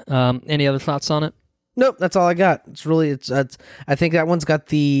good one. Any other thoughts on it? Nope, that's all I got. It's I think that one's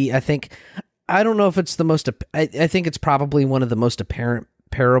got I don't know if it's the most. I think it's probably one of the most apparent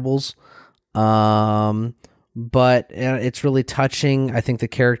parables, but it's really touching. I think the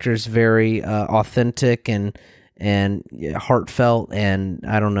character is very authentic and heartfelt, and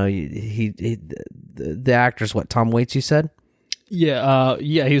I don't know. The actor's what, Tom Waits? You said? Yeah,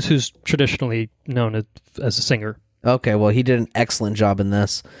 who's traditionally known as a singer. Okay, well, he did an excellent job in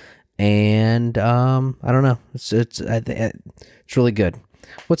this, and I don't know. It's really good.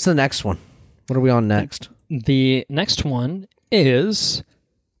 What's the next one? What are we on next? The next one is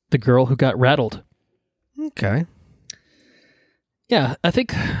The Girl Who Got Rattled. Okay. Yeah, I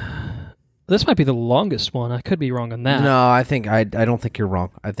think this might be the longest one. I could be wrong on that. No, I don't think you're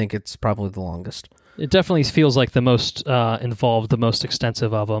wrong. I think it's probably the longest. It definitely feels like the most involved, the most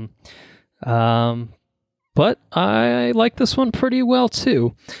extensive of them. But I like this one pretty well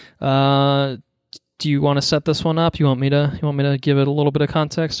too. Do you want to set this one up? You want me to give it a little bit of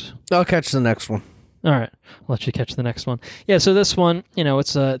context? I'll catch the next one. All right, I'll let you catch the next one. Yeah, so this one,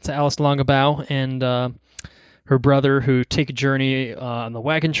 it's Alice Longabout and her brother, who take a journey on the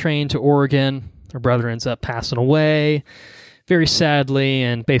wagon train to Oregon. Her brother ends up passing away very sadly,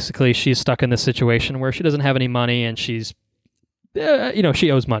 and basically she's stuck in this situation where she doesn't have any money, and she's,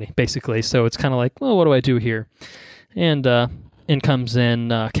 she owes money, basically. So it's kind of like, well, what do I do here? And in comes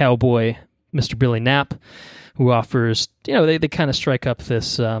cowboy Mr. Billy Knapp, who offers, they kind of strike up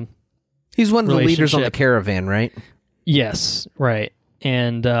this he's one of the leaders on the caravan, right? Yes, right.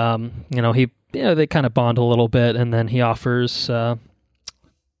 And, they kind of bond a little bit, and then he offers to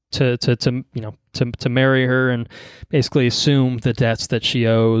marry her and basically assume the debts that she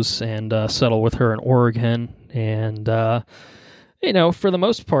owes and settle with her in Oregon. And, for the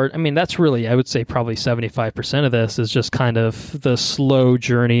most part, I mean, that's really, I would say probably 75% of this is just kind of the slow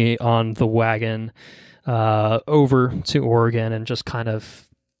journey on the wagon over to Oregon and just kind of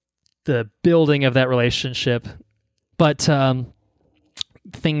the building of that relationship. But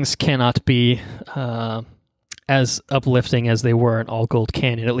things cannot be as uplifting as they were in All Gold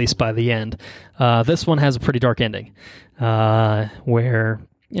Canyon, at least by the end. This one has a pretty dark ending, where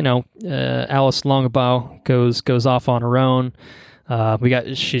Alice Longabaugh goes off on her own.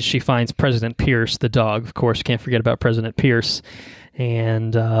 She finds President Pierce, the dog. Of course, can't forget about President Pierce,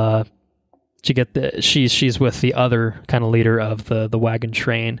 and she's with the other kind of leader of the wagon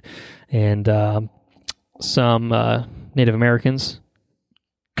train, and some Native Americans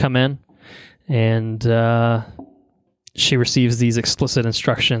come in, and she receives these explicit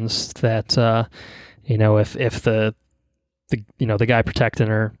instructions that if the guy protecting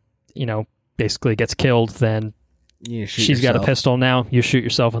her basically gets killed, then she's got a pistol now. You shoot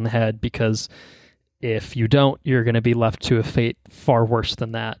yourself in the head, because if you don't, you're going to be left to a fate far worse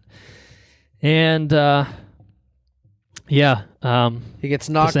than that. And he gets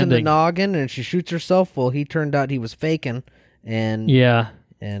knocked in the noggin, and she shoots herself. Well, he turned out he was faking, and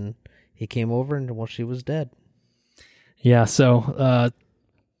he came over, and she was dead. Yeah. So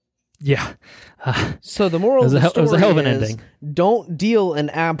so the moral of the story was a hell of an ending. Don't deal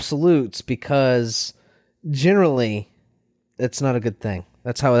in absolutes, because generally it's not a good thing.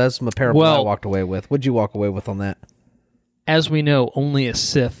 That's a parable I walked away with. What'd you walk away with on that? As we know, only a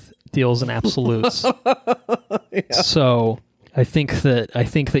Sith deals in absolutes. Yeah. So I think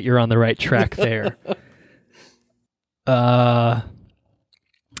that you're on the right track there.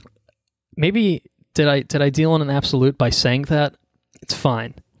 Maybe did I deal in an absolute by saying that? It's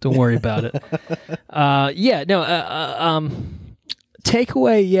fine. Don't worry about it.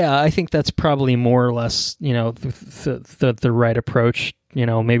 Takeaway, I think that's probably more or less, the right approach.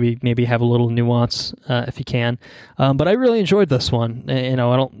 Maybe have a little nuance if you can. But I really enjoyed this one.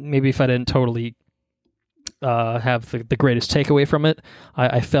 Maybe if I didn't totally have the greatest takeaway from it,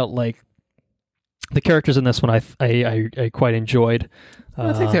 I felt like the characters in this one I quite enjoyed.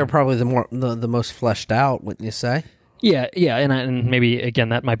 I think they were probably the most fleshed out, wouldn't you say? Yeah, and maybe again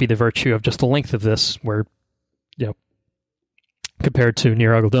that might be the virtue of just the length of this, where compared to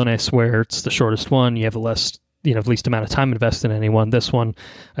Near Algodones, where it's the shortest one, you have the least amount of time invested in anyone. This one,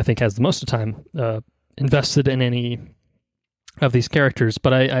 I think, has the most of time invested in any of these characters.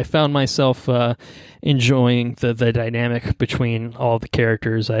 But I found myself enjoying the dynamic between all the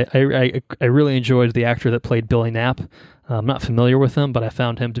characters. I really enjoyed the actor that played Billy Knapp. I'm not familiar with him, but I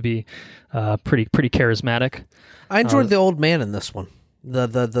found him to be pretty charismatic. I enjoyed the old man in this one. The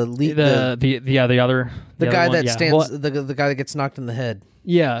guy that gets knocked in the head.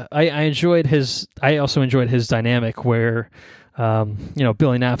 Yeah, I also enjoyed his dynamic where,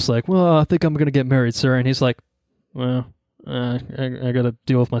 Billy Knapp's like, well, I think I'm going to get married, sir. And he's like, well, I got to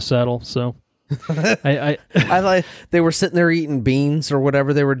deal with my saddle. So I like, they were sitting there eating beans or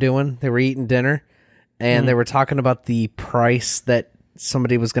whatever they were doing. They were eating dinner, and they were talking about the price that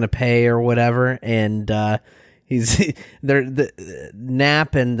somebody was going to pay or whatever. And,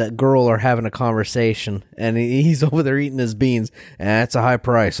 Knapp and the girl are having a conversation, and he's over there eating his beans. And that's a high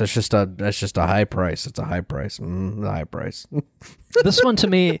price. That's just a high price. It's a high price. A high price. This one to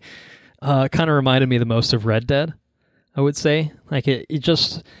me kind of reminded me the most of Red Dead, I would say. Like it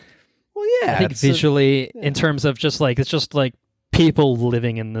just. Well, yeah. I think visually, in terms of just like, it's just like people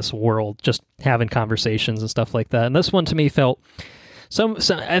living in this world, just having conversations and stuff like that. And this one to me felt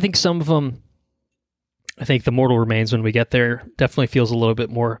I think some of them. I think The Mortal Remains, when we get there, definitely feels a little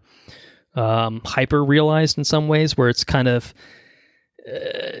bit more hyper-realized in some ways, where it's kind of...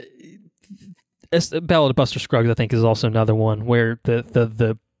 Ballad of Buster Scruggs, I think, is also another one, where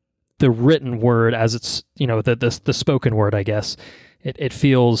the written word, as it's, the spoken word, I guess, it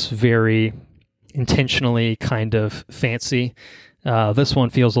feels very intentionally kind of fancy. This one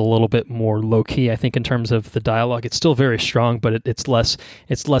feels a little bit more low key, I think, in terms of the dialogue. It's still very strong, but it's less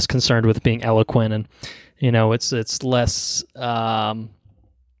concerned with being eloquent, and it's less. I'm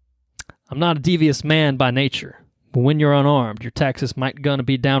not a devious man by nature, but when you're unarmed, your taxes might gonna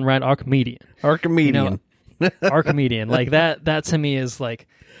be downright Archimedean. Archimedean, like that to me is like.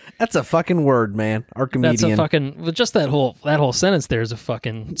 That's a fucking word, man. Archimedean. That's a fucking... Just that whole sentence there is a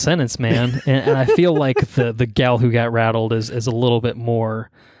fucking sentence, man. and I feel like the Gal Who Got Rattled is a little bit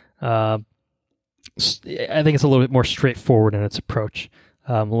more... I think it's a little bit more straightforward in its approach.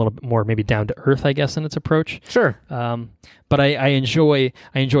 A little bit more maybe down to earth, I guess, in its approach. Sure. But I enjoy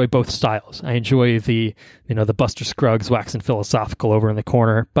both styles. I enjoy the Buster Scruggs waxing philosophical over in the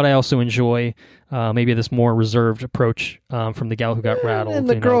corner, but I also enjoy maybe this more reserved approach from the Gal Who Got Rattled. And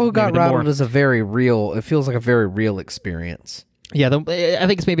the Girl Who Got Rattled is a very real. It feels like a very real experience. Yeah, I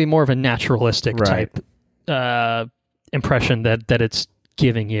think it's maybe more of a naturalistic type impression that it's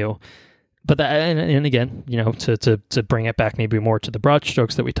giving you. But and again, to bring it back maybe more to the broad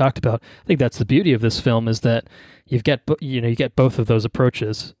strokes that we talked about, I think that's the beauty of this film is that you get both of those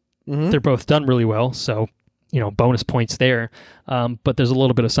approaches. Mm-hmm. They're both done really well, so bonus points there. But there's a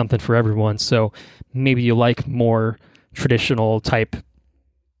little bit of something for everyone. So maybe you like more traditional type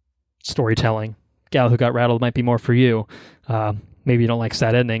storytelling. Gal Who Got Rattled might be more for you. Maybe you don't like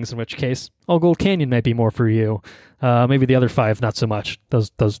sad endings, in which case All Gold Canyon might be more for you. Maybe the other 5, not so much.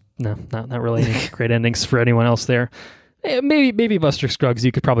 Those no, not really any great endings for anyone else there. Maybe Buster Scruggs,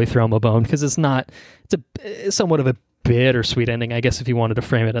 you could probably throw him a bone because it's somewhat of a bittersweet ending, I guess, if you wanted to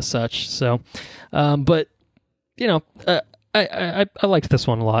frame it as such. So, but I liked this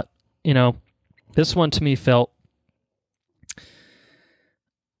one a lot. This one to me felt.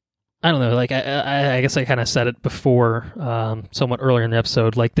 I don't know, like, I guess I kind of said it before, somewhat earlier in the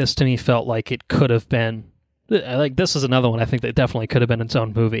episode, like, this to me felt like it could have been, like, this is another one I think that definitely could have been its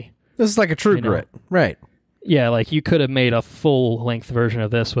own movie. This is like a True Grit, right? Yeah, like, you could have made a full-length version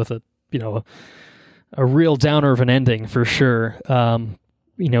of this with a real downer of an ending, for sure.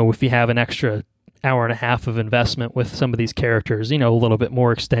 If you have an extra hour and a half of investment with some of these characters, a little bit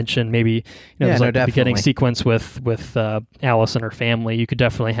more extension, maybe, there's like the beginning sequence with Alice and her family. You could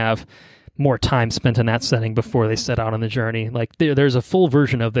definitely have more time spent in that setting before they set out on the journey. Like there's a full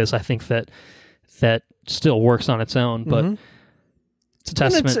version of this, I think that still works on its own, but it's a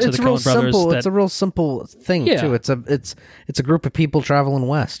testament to the Coen brothers. It's a real simple thing too. It's a group of people traveling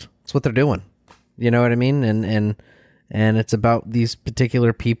west. That's what they're doing. You know what I mean? And it's about these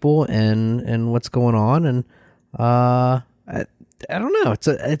particular people and what's going on, and I don't know.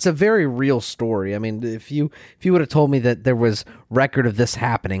 It's a very real story. I mean, if you would have told me that there was record of this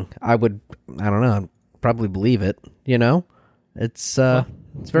happening, I don't know, I'd probably believe it. It's very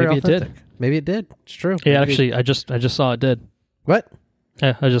maybe authentic. It did. Maybe it did. It's true. Yeah, actually, I just saw it did. What?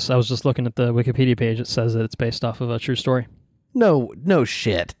 Yeah, I was just looking at the Wikipedia page. It says that it's based off of a true story. No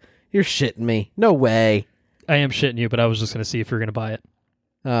shit. You're shitting me. No way. I am shitting you, but I was just going to see if you were going to buy it.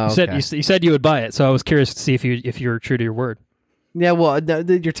 Oh, you said you would buy it, so I was curious to see if you're true to your word. Yeah, well,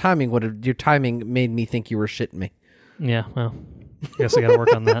 your timing made me think you were shitting me. Yeah, well, I guess I got to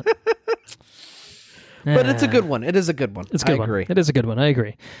work on that. But it's a good one. It is a good one. It's a good one. I agree. It is a good one. I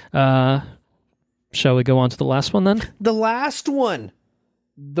agree. Shall we go on to the last one then? The last one,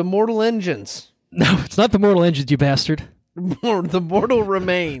 The Mortal Engines. No, it's not The Mortal Engines, you bastard. The Mortal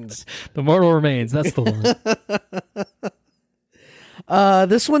Remains. The Mortal Remains. That's the one.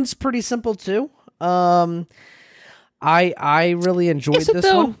 This one's pretty simple too. I really enjoyed this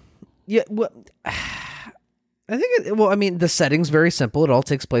one. Yeah. Well, I think. The setting's very simple. It all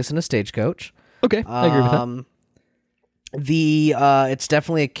takes place in a stagecoach. Okay, I agree with that. It's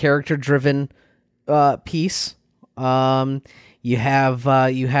definitely a character-driven piece. You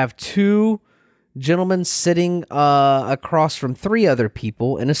have two gentlemen sitting across from three other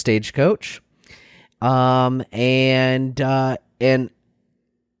people in a stagecoach, and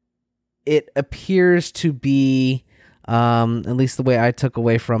it appears to be, at least the way I took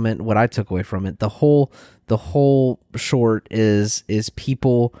away from it, the whole short is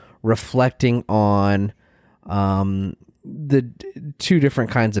people reflecting on the two different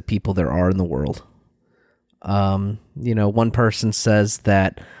kinds of people there are in the world. One person says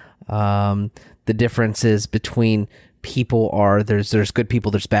that the differences between people are there's good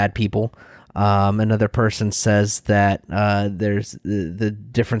people, there's bad people. Another person says that there's the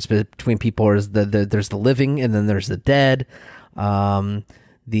difference between people is there's the living and then there's the dead. The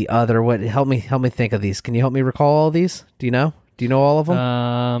other, help me think of these. Can you help me recall all of these? Do you know all of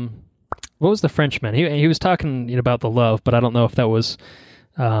them? What was the Frenchman? He was talking about the love, but I don't know if that was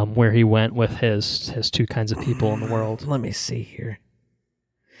where he went with his two kinds of people in the world. Let me see here.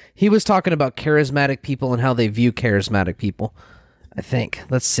 He was talking about charismatic people and how they view charismatic people, I think.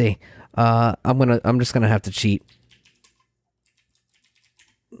 Let's see. I'm just gonna have to cheat.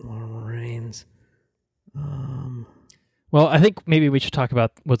 Reigns. Well, I think maybe we should talk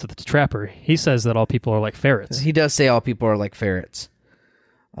about what's the Trapper. He says that all people are like ferrets. He does say all people are like ferrets.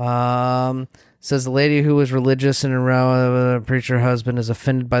 Says the lady who was religious and around a preacher husband is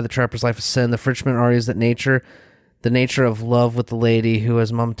offended by the trapper's life of sin. The Frenchman argues that the nature of love with the lady who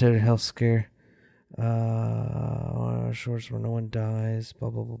has momentary health scare. Shorts where no one dies.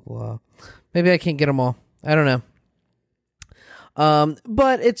 Blah blah blah blah. Maybe I can't get them all. I don't know.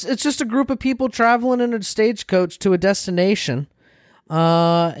 But it's just a group of people traveling in a stagecoach to a destination,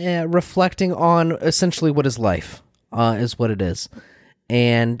 reflecting on essentially what is life, is what it is.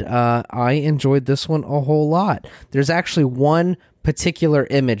 And I enjoyed this one a whole lot. There's actually one particular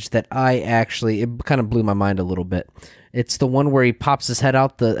image that it kind of blew my mind a little bit. It's the one where he pops his head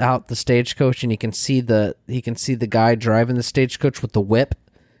out the stagecoach, and you can see the guy driving the stagecoach with the whip.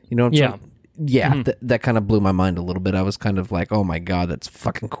 You know what I'm saying? Yeah, mm-hmm. That kind of blew my mind a little bit. I was kind of like, oh my God, that's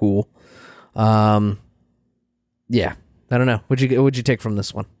fucking cool. Yeah, I don't know. What'd you take from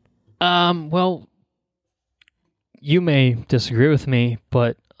this one? Well, you may disagree with me,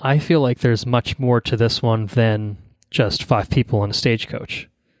 but I feel like there's much more to this one than just 5 people in a stagecoach.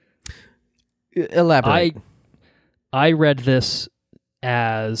 Elaborate. I read this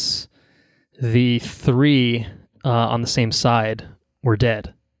as the 3 on the same side were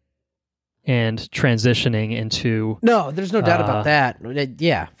dead and transitioning into... No, there's no doubt about that.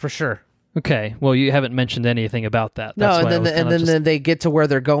 Yeah, for sure. Okay, well, you haven't mentioned anything about that. That's then they get to where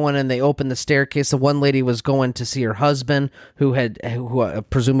they're going, and they open the staircase. The one lady was going to see her husband, who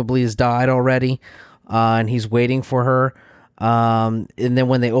presumably has died already, and he's waiting for her. And then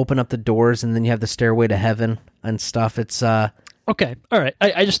when they open up the doors, and then you have the stairway to heaven and stuff. It's okay. All right.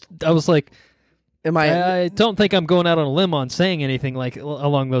 I was like, I don't think I'm going out on a limb on saying anything like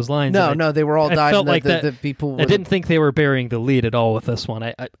along those lines. No, they were all died. I felt like the people. I didn't think they were burying the lead at all with this one.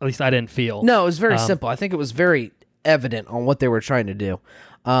 At least I didn't feel. No, it was very simple. I think it was very evident on what they were trying to do.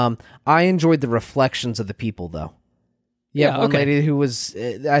 I enjoyed the reflections of the people, though. Yeah, one lady who was.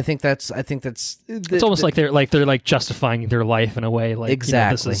 I think that's. It's almost like they're justifying their life in a way. Like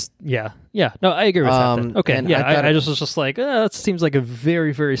exactly. Yeah. No, I agree with that. Then. Okay. I just was just like, that seems like a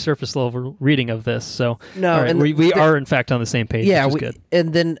very, very surface level reading of this. So no, right, and we are in fact on the same page. Yeah, which is good.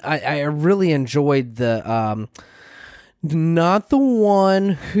 And then I really enjoyed the not the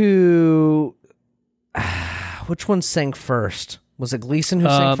one who. Which one sang first? Was it Gleason who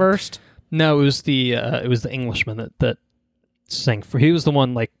sang first? No, it was the Englishman that sang for. He was the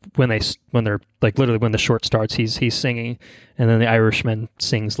one like when they're like literally when the short starts, he's singing, and then the Irishman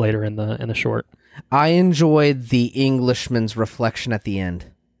sings later in the short. I enjoyed the Englishman's reflection at the end,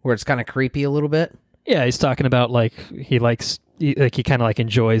 where it's kind of creepy a little bit. Yeah, he's talking about like he kind of like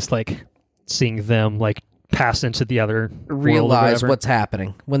enjoys like seeing them like pass into the other realize what's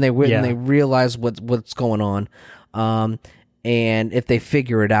happening when they realize what's going on. And if they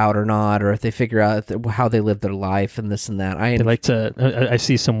figure it out or not, or if they figure out how they live their life and this and that. I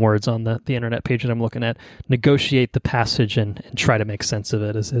see some words on the internet page that I'm looking at. Negotiate the passage and try to make sense of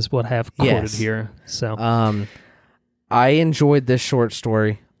it is what I have quoted here. So, I enjoyed this short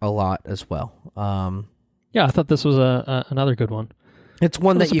story a lot as well. Yeah, I thought this was another good one. It's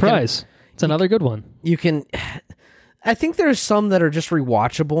one that surprise. It's another good one. You can. I think there's some that are just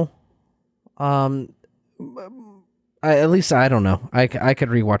rewatchable. At least I don't know. I could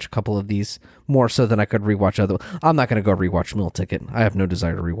rewatch a couple of these more so than I could rewatch other. I'm not going to go rewatch Meal Ticket. I have no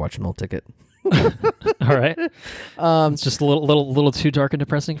desire to rewatch Meal Ticket. All right. It's just a little too dark and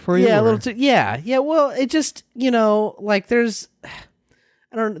depressing for you. Yeah, a little too. Yeah. Well, it just like there's.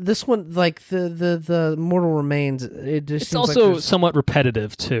 I don't. This one like the Mortal Remains. It's also like somewhat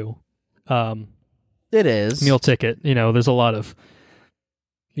repetitive too. It is Meal Ticket. There's a lot of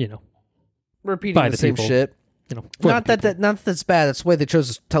repeating the same shit. Not that's bad. That's the way they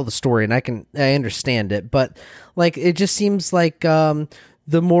chose to tell the story, and I understand it. But like, it just seems like the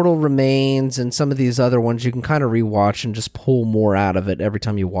Mortal Remains and some of these other ones you can kind of rewatch and just pull more out of it every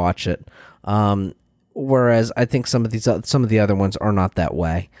time you watch it. Whereas I think some of the other ones are not that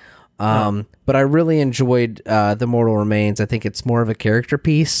way. But I really enjoyed the Mortal Remains. I think it's more of a character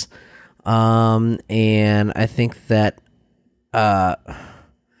piece, and I think that.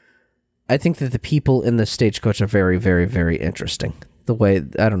 I think that the people in the stagecoach are very, very, very interesting. The way,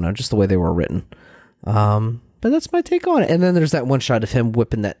 I don't know, just the way they were written. But that's my take on it. And then there's that one shot of him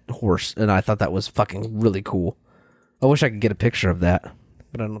whipping that horse, and I thought that was fucking really cool. I wish I could get a picture of that.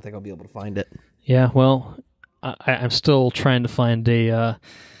 but I don't think I'll be able to find it. Yeah, well, I'm still trying to find a...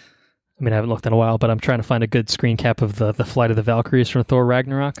 I haven't looked in a while, but I'm trying to find a good screen cap of the Flight of the Valkyries from Thor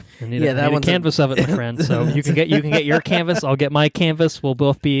Ragnarok. I need a canvas of it, my friend. So you can get your canvas, I'll get my canvas. We'll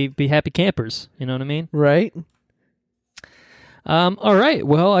both be happy campers. You know what I mean? Right. All right.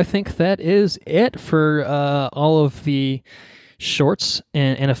 Well, I think that is it for all of the shorts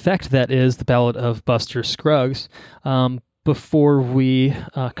and in effect that is the Ballad of Buster Scruggs. Before we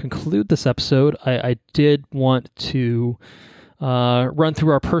conclude this episode, I did want to run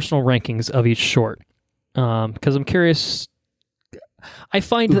through our personal rankings of each short, because I'm curious. I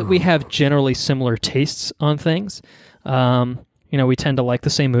find that we have generally similar tastes on things. We tend to like the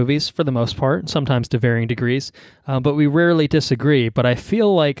same movies for the most part, sometimes to varying degrees, but we rarely disagree. But I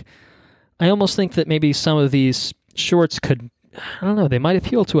feel like I almost think that maybe some of these shorts could, I don't know, they might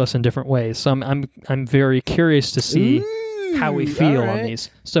appeal to us in different ways. So I'm very curious to see how we feel on these.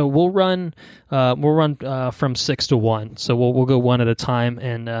 So we'll run from 6 to 1. So we'll go one at a time,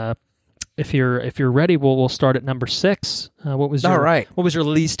 and if you're ready, we'll start at number 6. What was your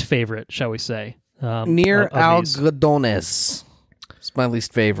least favorite, shall we say? Near Algodones. It's my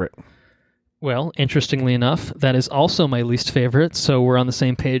least favorite. Well, interestingly enough, that is also my least favorite. So we're on the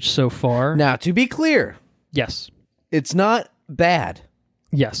same page so far. Now, to be clear, yes, it's not bad.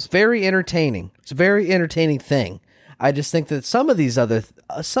 Yes, very entertaining. It's a very entertaining thing. I just think that some of these other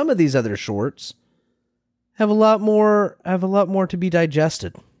shorts have a lot more to be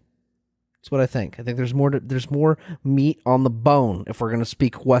digested. That's what I think. I think there's more meat on the bone if we're going to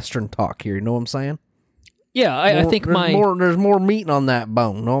speak Western talk here. You know what I'm saying? Yeah, I think there's more meat on that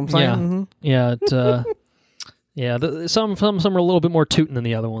bone. Know what I'm saying? Yeah, yeah. Some are a little bit more tootin' than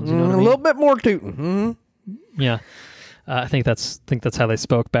the other ones. You know what I mean? A little bit more tootin'. Mm-hmm. Yeah, I think that's how they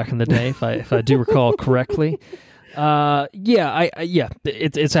spoke back in the day, if I do recall correctly.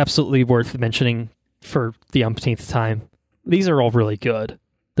 It's absolutely worth mentioning for the umpteenth time. These are all really good.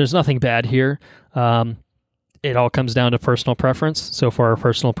 There's nothing bad here. It all comes down to personal preference. So far, our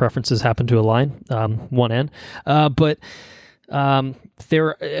personal preferences happen to align, one end. But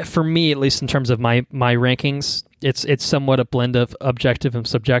there, for me, at least in terms of my rankings, it's somewhat a blend of objective and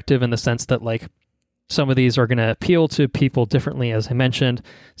subjective in the sense that, like, some of these are going to appeal to people differently, as I mentioned.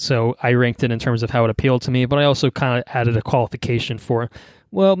 So I ranked it in terms of how it appealed to me, but I also kind of added a qualification for,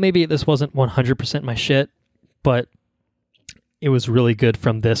 well, maybe this wasn't 100% my shit, but it was really good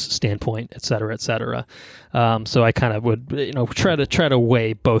from this standpoint, et cetera, et cetera. So I kind of would, try to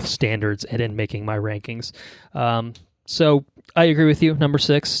weigh both standards in making my rankings. So I agree with you. Number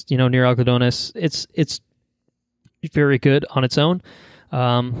 6, Near Algodones, it's very good on its own.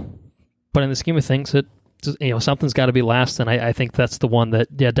 But in the scheme of things, something's got to be last, and I think that's the one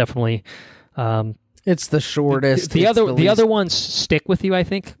that, definitely. It's the shortest. The other ones stick with you. I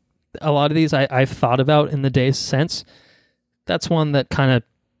think a lot of these I've thought about in the days since. That's one that kind of,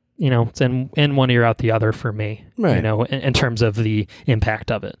 it's in one ear out the other for me. Right. In terms of the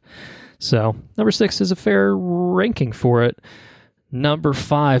impact of it. So number 6 is a fair ranking for it. Number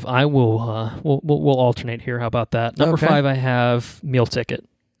 5, I will we'll alternate here. How about that? Number 5, I have Meal Ticket.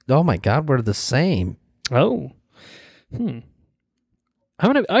 Oh my God, we're the same. Oh, I'm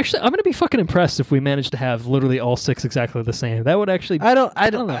gonna be fucking impressed if we manage to have literally all 6 exactly the same. That would actually. I don't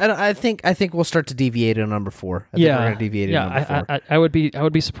know. I think we'll start to deviate on number 4. I think we're gonna deviate on number 4. I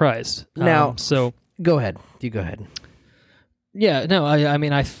would be surprised. Now, so go ahead. You go ahead. Yeah, no,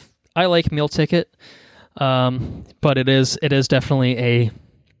 I like Meal Ticket, but it is definitely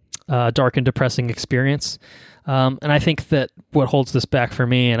a dark and depressing experience. And I think that what holds this back for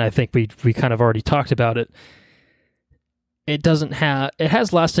me, and I think we kind of already talked about it, it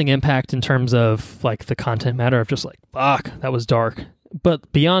has lasting impact in terms of, like, the content matter of just like, fuck, that was dark. But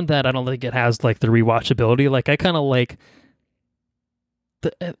beyond that, I don't think it has, like, the rewatchability. Like, I kind of like,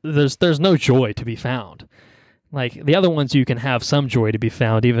 there's no joy to be found. Like, the other ones, you can have some joy to be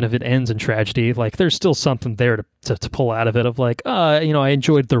found, even if it ends in tragedy. Like, there's still something there to pull out of it of, like, I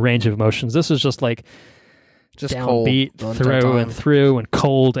enjoyed the range of emotions. This is just like, just downbeat through and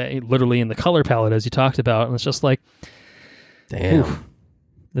cold, literally in the color palette, as you talked about, and it's just like, damn, oof,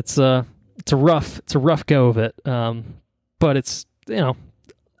 it's a rough go of it. But it's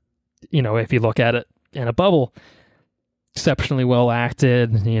if you look at it in a bubble, exceptionally well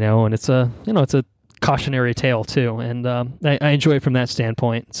acted, and it's a cautionary tale too, and I enjoy it from that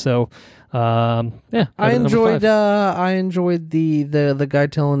standpoint. So I enjoyed the guy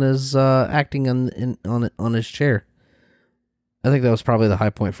telling his acting on his chair. I think that was probably the high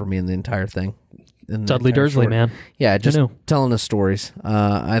point for me in the entire thing. Dudley Dursley, man. Yeah, just telling his stories.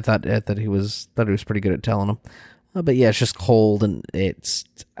 I thought he was pretty good at telling them. But yeah, it's just cold, and I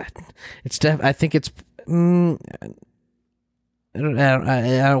think it's. I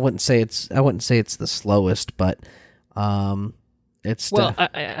wouldn't say it's the slowest, but it's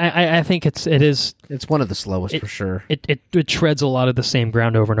I think it is. It's one of the slowest for sure. It treads a lot of the same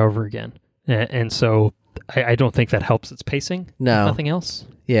ground over and over again, and so I don't think that helps its pacing. No, nothing else.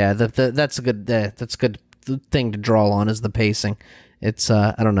 Yeah, that's a good thing to draw on is the pacing. It's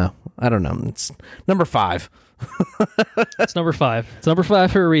I don't know. It's number 5. It's number 5. It's number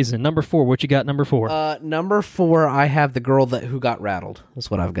 5 for a reason. Number 4. What you got? Number 4. Number 4. I have the girl who got rattled. That's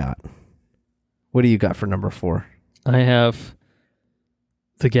what I've got. What do you got for number 4? I have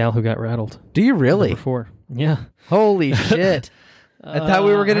the gal who got rattled. Do you really? Number 4. Yeah. Holy shit! I thought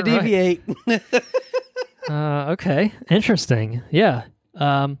we were going to deviate. Okay. Interesting. Yeah.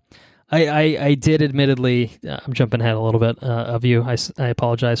 I did admittedly, I'm jumping ahead a little bit of you. I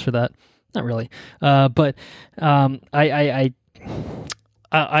apologize for that. Not really. But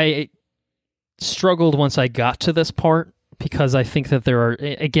I struggled once I got to this part because I think that there are,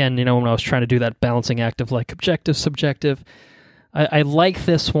 again, when I was trying to do that balancing act of like objective, subjective, I like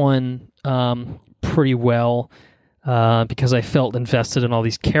this one pretty well because I felt invested in all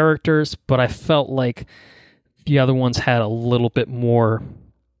these characters, but I felt like the other ones had a little bit more,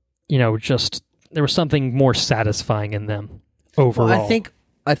 just there was something more satisfying in them overall. Well,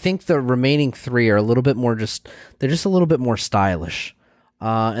 I think the remaining 3 are a little bit more they're just a little bit more stylish.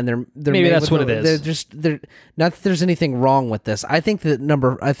 And they're maybe that's what it is. They're not that there's anything wrong with this. I think that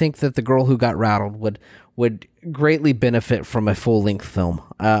the girl who got rattled would greatly benefit from a full-length film.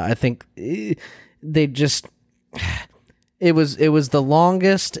 I think they just it was the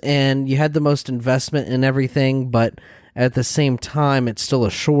longest and you had the most investment in everything, but at the same time it's still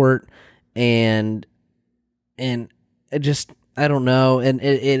a short and it just I don't know,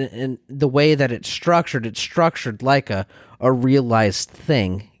 and the way that it's structured like a realized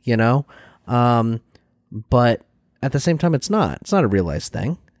thing, but at the same time it's not a realized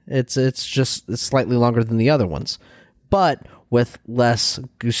thing. It's slightly longer than the other ones, but with less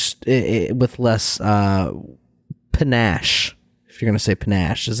panache. If you're gonna say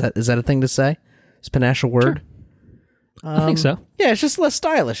panache, is that a thing to say? Is panache a word? Sure. I think so. Yeah, it's just less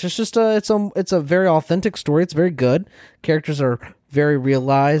stylish. It's just it's a very authentic story. It's very good. Characters are very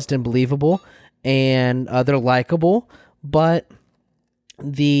realized and believable, and they're likable. But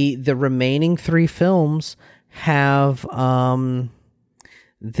the remaining 3 films have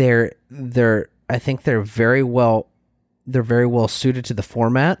they're I think they're very well suited to the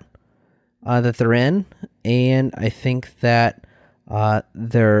format that they're in, and I think that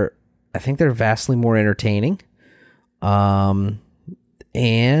they're vastly more entertaining. And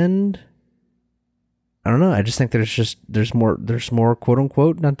I don't know. I just think there's more quote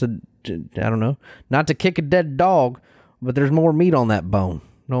unquote, not to kick a dead dog, but there's more meat on that bone.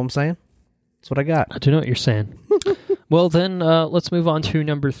 Know what I'm saying? That's what I got. I do know what you're saying. Well, then let's move on to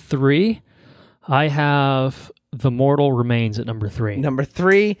number 3. I have The Mortal Remains at number 3. Number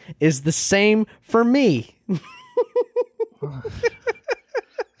 3 is the same for me.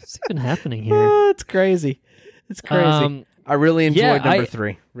 What's even happening here? It's crazy. It's crazy. I really enjoyed number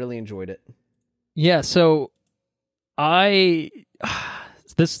 3. Really enjoyed it. Yeah, so I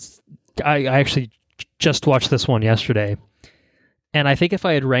actually just watched this one yesterday, and I think if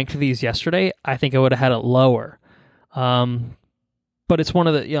I had ranked these yesterday, I think I would have had it lower. But it's one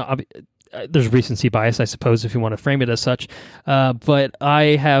of the, there's recency bias, I suppose, if you want to frame it as such. But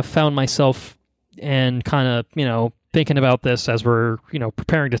I have found myself and kind of, thinking about this as we're,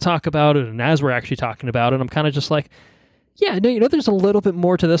 preparing to talk about it and as we're actually talking about it, I'm kind of just like, yeah, no, there's a little bit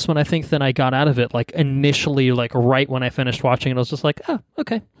more to this one, I think, than I got out of it, like, initially, like, right when I finished watching it, I was just like, oh,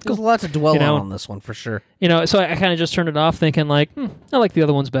 okay, cool. There's a lot to dwell on this one, for sure. So I kind of just turned it off thinking, like, I like the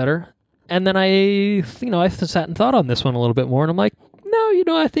other ones better. And then I sat and thought on this one a little bit more, and I'm like,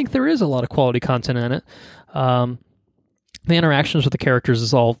 no, I think there is a lot of quality content in it. The interactions with the characters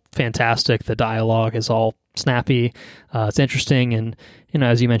is all fantastic. The dialogue is all snappy. It's interesting, and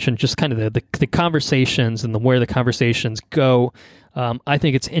as you mentioned, just kind of the conversations and where the conversations go. I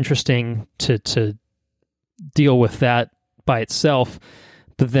think it's interesting to deal with that by itself.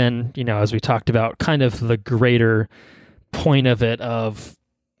 But then, as we talked about, kind of the greater point of it of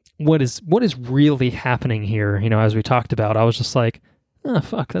what is really happening here. As we talked about, I was just like, oh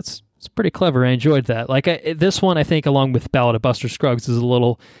fuck, it's pretty clever. I enjoyed that. Like this one, I think, along with Ballad of Buster Scruggs, is a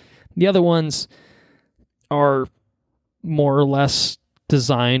little. The other ones are more or less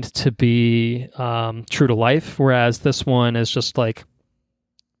designed to be true to life, whereas this one is just like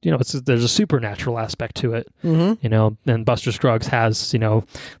there's a supernatural aspect to it, Mm-hmm. and Buster Scruggs has,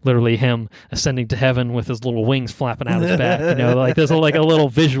 literally him ascending to heaven with his little wings flapping out his back, like there's a little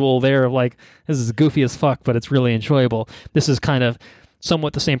visual there of like, this is goofy as fuck, but it's really enjoyable. This is kind of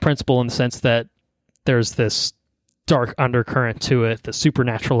somewhat the same principle in the sense that there's this dark undercurrent to it, the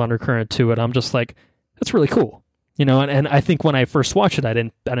supernatural undercurrent to it. I'm just like, that's really cool, and I think when I first watched it, I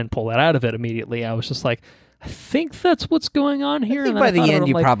didn't pull that out of it immediately. I was just like, I think that's what's going on here. I think and by the end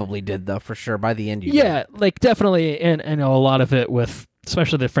you like, probably did, though, for sure. By the end you yeah, did. like definitely, and a lot of it with,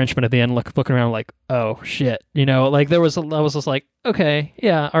 especially the Frenchman at the end, looking around like, oh shit, like I was just like, okay,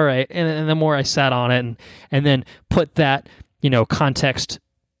 yeah, all right, and the more I sat on it and then put that context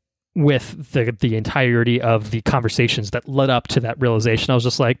with the entirety of the conversations that led up to that realization, I was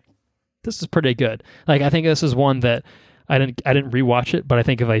just like, this is pretty good. Like I think this is one that I didn't rewatch it, but I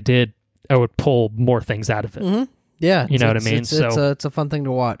think if I did, I would pull more things out of it. Mm-hmm. Yeah. You know what I mean? It's a fun thing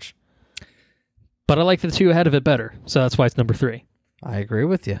to watch. But I like the two ahead of it better, so that's why it's number 3. I agree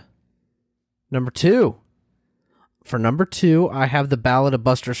with you. Number 2. For number 2, I have the Ballad of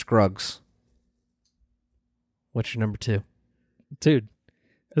Buster Scruggs. What's your number 2? Dude,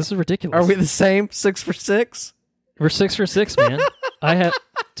 this is ridiculous. Are we the same? 6 for 6? We're 6 for 6, man.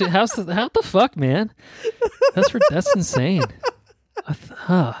 Dude, how the fuck, man? That's insane.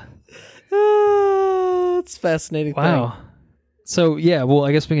 It's fascinating. Wow. Thing. So yeah, well,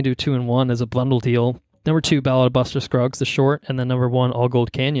 I guess we can do 2 and 1 as a bundle deal. Number 2, Ballad of Buster Scruggs, the short, and then number 1, All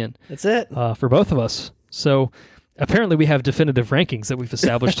Gold Canyon. That's it. For both of us. So apparently we have definitive rankings that we've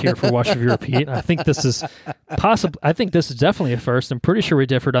established here for Watch Review Repeat. I think this is definitely a first. I'm pretty sure we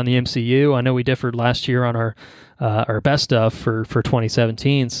differed on the MCU. I know we differed last year on our best of for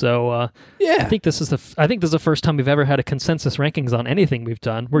 2017. So yeah, I think this is the first time we've ever had a consensus rankings on anything we've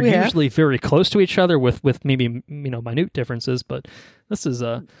done. We're usually very close to each other with maybe minute differences, but this is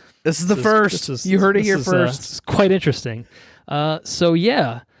the first. You heard it here first. It's quite interesting. So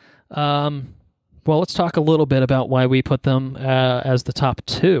yeah. Well, let's talk a little bit about why we put them as the top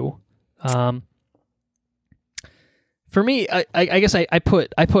 2. For me, I guess I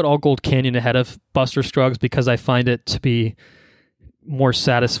put All Gold Canyon ahead of Buster Scruggs because I find it to be more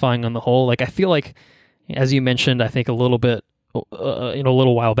satisfying on the whole. Like I feel like, as you mentioned, I think a little bit, a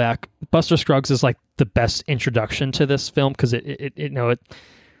little while back, Buster Scruggs is like the best introduction to this film because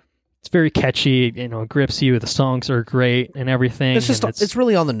it's very catchy, it grips you. The songs are great and everything. It's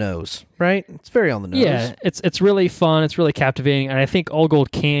really on the nose, right? It's very on the nose. Yeah, it's really fun. It's really captivating, and I think All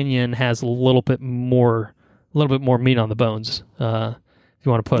Gold Canyon has a little bit more meat on the bones, if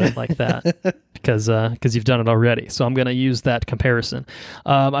you want to put it like that, because you've done it already. So I'm going to use that comparison.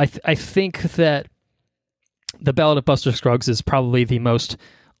 I think that the Ballad of Buster Scruggs is probably the most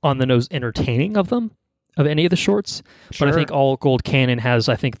on the nose entertaining of them. Of any of the shorts, sure. But I think All Gold Canyon has,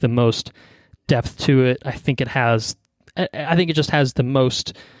 I think, the most depth to it. I think it just has the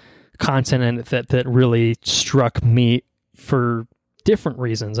most content in it that really struck me for different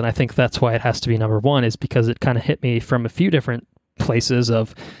reasons, and I think that's why it has to be number 1, is because it kind of hit me from a few different places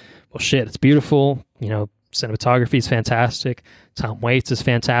of, well, shit, it's beautiful, cinematography is fantastic, Tom Waits is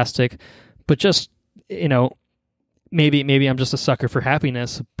fantastic, but just, Maybe I'm just a sucker for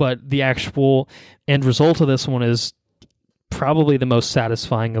happiness, but the actual end result of this one is probably the most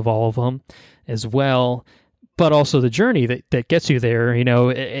satisfying of all of them as well. But also the journey that gets you there,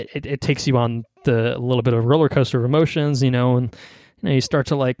 it takes you on a little bit of a roller coaster of emotions, and you start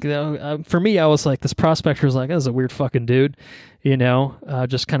to like, for me, I was like, this prospector is like, this is a weird fucking dude,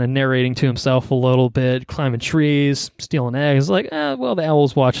 just kind of narrating to himself a little bit, climbing trees, stealing eggs, like, well, the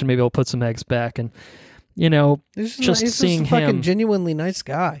owl's watching, maybe I'll put some eggs back, and he's just seeing a fucking him, januinely nice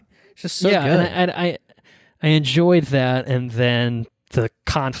guy. He's just so good. And I enjoyed that, and then the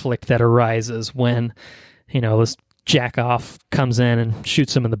conflict that arises when, this jack off comes in and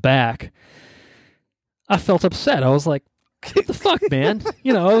shoots him in the back. I felt upset. I was like, what the fuck, man?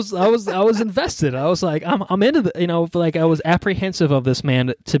 I was invested. I was like, I'm into the, like I was apprehensive of this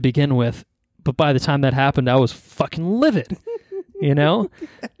man to begin with, but by the time that happened, I was fucking livid. And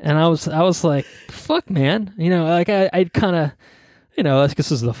I was like, fuck, man. Like I kind of, like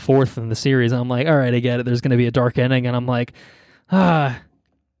this is the 4th in the series. I'm like, all right, I get it. There's going to be a dark ending. And I'm like,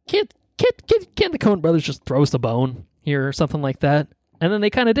 can't the Coen brothers just throw us the bone here or something like that? And then they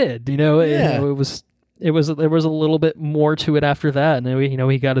kind of did, Yeah. there was a little bit more to it after that. And then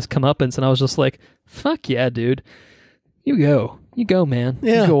he got his comeuppance, and I was just like, fuck yeah, dude. You go, man.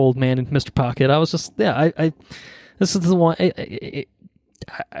 Yeah. You go, old man in Mr. Pocket. I was just, this is the one.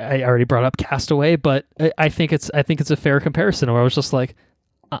 I already brought up Castaway, but I think it's a fair comparison. Where I was just like,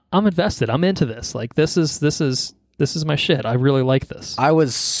 I'm invested. I'm into this. Like this is This is my shit. I really like this. I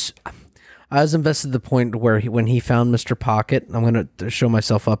was invested to the point where when he found Mr. Pocket, I'm going to show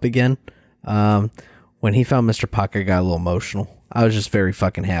myself up again. When he found Mr. Pocket, I got a little emotional. I was just very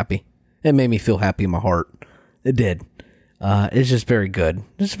fucking happy. It made me feel happy in my heart. It did. It's just very good.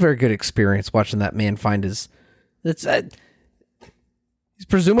 Just a very good experience watching that man find his... He's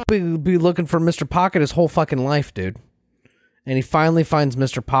presumably be looking for Mr. Pocket his whole fucking life, dude. And he finally finds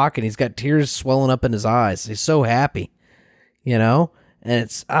Mr. Pocket. He's got tears swelling up in his eyes. He's so happy, you know? And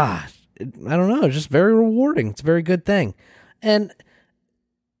it's, I don't know, just very rewarding. It's a very good thing. And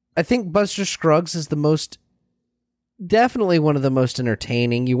I think Buster Scruggs is definitely one of the most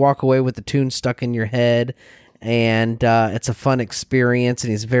entertaining. You walk away with the tune stuck in your head, and it's a fun experience,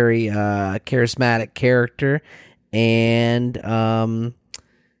 and he's a very charismatic character. And,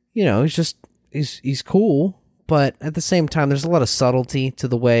 you know, he's cool. But at the same time, there's a lot of subtlety to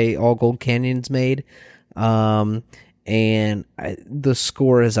the way All Gold Canyon's made. And the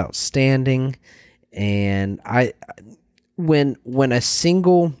score is outstanding. And when a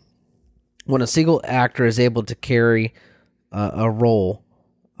single actor is able to carry a role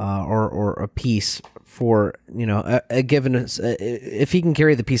or a piece for, you know, a given, if he can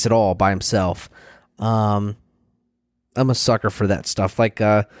carry the piece at all by himself, I'm a sucker for that stuff. Like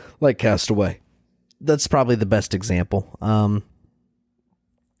Castaway. That's probably the best example. I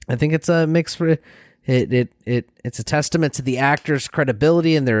think it's a mix for it's a testament to the actors'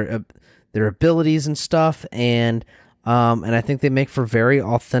 credibility and their abilities and stuff, and I think they make for very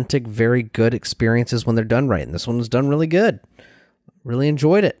authentic, very good experiences when they're done right. And this one was done really good. Really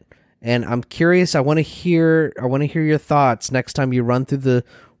enjoyed it, and I'm curious. I want to hear your thoughts next time you run through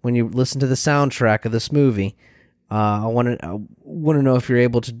when you listen to the soundtrack of this movie. I want to know if you're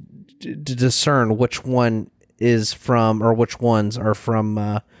able to discern which one is from, or which ones are from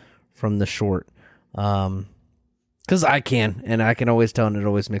the short, because I can always tell, and it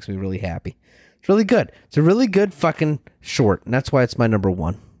always makes me really happy. It's really good. It's a really good fucking short, and that's why it's my number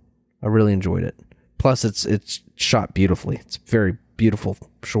one. I really enjoyed it. Plus, it's shot beautifully. It's a very beautiful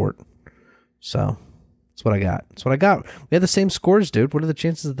short. So that's what I got. We had the same scores, dude. What are the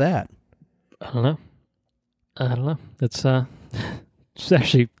chances of that? I don't know. It's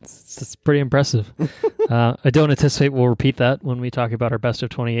actually it's pretty impressive. I don't anticipate we'll repeat that when we talk about our best of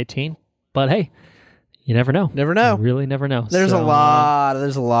 2018. But hey, you never know. Never know. You really never know. There's a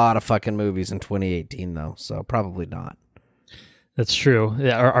lot of fucking movies in 2018 though, so probably not. That's true.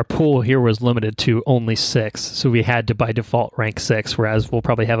 Yeah, our pool here was limited to only 6, so we had to by default rank 6, whereas we'll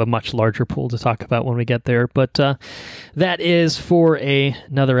probably have a much larger pool to talk about when we get there. But that is for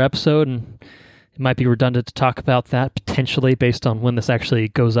another episode, and it might be redundant to talk about that, potentially, based on when this actually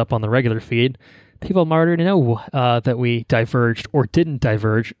goes up on the regular feed. People might already know that we diverged or didn't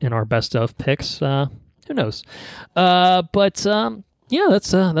diverge in our best of picks. Who knows? Yeah, that's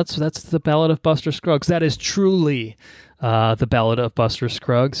the Ballad of Buster Scruggs. That is truly the Ballad of Buster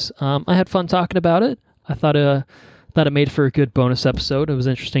Scruggs. I had fun talking about it. I thought it made for a good bonus episode. It was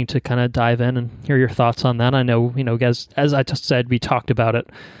interesting to kind of dive in and hear your thoughts on that. I know, you know, guys, as I just said, we talked about it,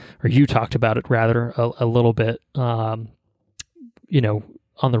 or you talked about it rather, a little bit, you know,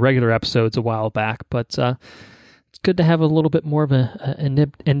 on the regular episodes a while back, but it's good to have a little bit more of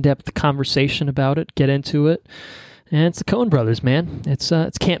an in-depth conversation about it, get into it. And it's the Coen Brothers, man. It's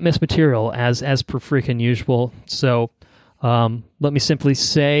can't miss material as per freaking usual. So let me simply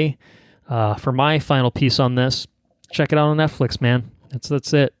say, for my final piece on this, check it out on Netflix, man.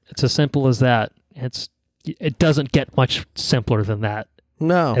 That's it. It's as simple as that. It doesn't get much simpler than that.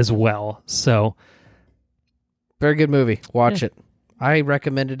 No. As well. So very good movie. Watch it. I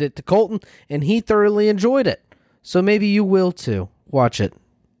recommended it to Colton, and he thoroughly enjoyed it. So maybe you will too. Watch it.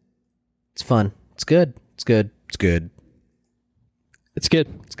 It's fun. It's good. It's good. It's good. It's good.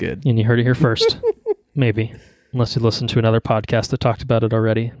 It's good. And you heard it here first. Maybe. Unless you listened to another podcast that talked about it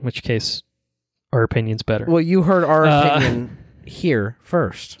already, in which case our opinion's better. Well, you heard our opinion here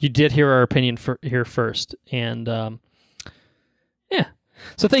first. You did hear our opinion here first. And yeah.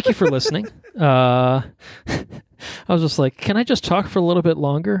 So thank you for listening. I was just like, can I just talk for a little bit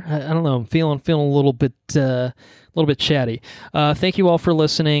longer? I don't know. I'm feeling a little bit chatty. Thank you all for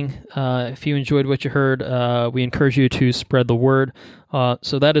listening. If you enjoyed what you heard, we encourage you to spread the word.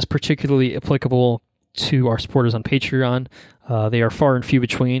 So that is particularly applicable to our supporters on Patreon. They are far and few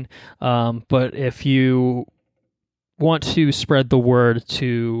between. But if you want to spread the word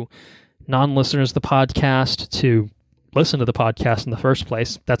to non-listeners of the podcast, to listen to the podcast in the first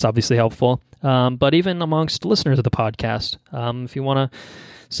place, that's obviously helpful. But even amongst listeners of the podcast, if you want to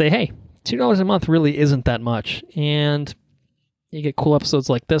say, hey, $2 a month really isn't that much, and You get cool episodes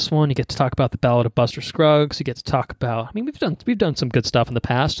like this one. You get to talk about the Ballad of Buster Scruggs. You get to talk about, I mean, we've done some good stuff in the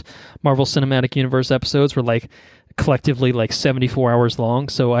past. Marvel Cinematic Universe episodes were like collectively like 74 hours long,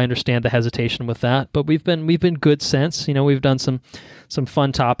 so I understand the hesitation with that. But we've been good since. You know, we've done some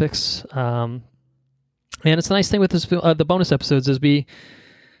fun topics. And it's a nice thing with this, the bonus episodes is we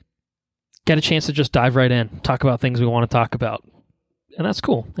get a chance to just dive right in, talk about things we want to talk about. And that's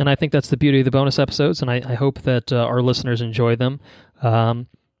cool. And I think that's the beauty of the bonus episodes, and I hope that our listeners enjoy them. And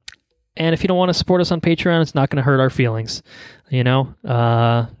if you don't want to support us on Patreon, it's not going to hurt our feelings. You know,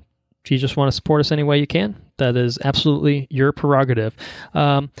 if you just want to support us any way you can, that is absolutely your prerogative.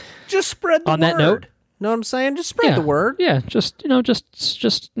 Just spread the word. On that note, know what I'm saying? Just spread the word. Yeah, just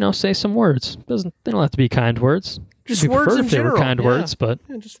say some words. They don't have to be kind words. Just words in general. Kind words, but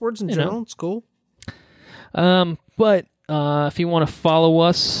just words in general. It's cool. But if you want to follow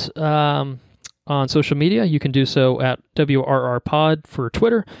us on social media, you can do so at WRRPod for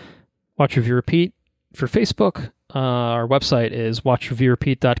Twitter, Watch Review Repeat for Facebook. Our website is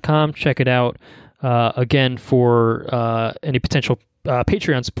watchreviewrepeat.com. Check it out. Again, for any potential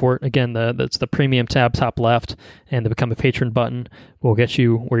Patreon support, again, that's the premium tab top left, and the Become a Patron button will get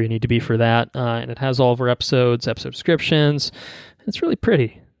you where you need to be for that. And it has all of our episode descriptions. It's really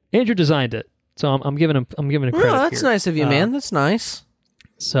pretty. Andrew designed it. So I'm giving him credit. Oh, that's nice of you, man. That's nice.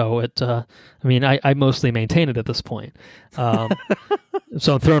 So I mostly maintain it at this point.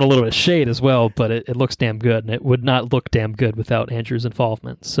 So I'm throwing a little bit of shade as well, but it looks damn good, and it would not look damn good without Andrew's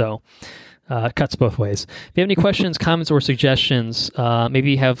involvement. So it cuts both ways. If you have any questions, comments, or suggestions,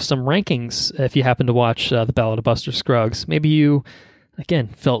 maybe you have some rankings if you happen to watch The Ballad of Buster Scruggs. Maybe you, again,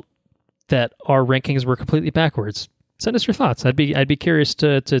 felt that our rankings were completely backwards. Send us your thoughts. I'd be curious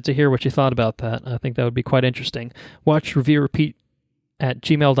to hear what you thought about that. I think that would be quite interesting. Watch, review, repeat at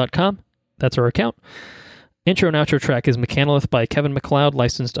gmail.com. That's our account. Intro and outro track is Mechanolith by Kevin MacLeod,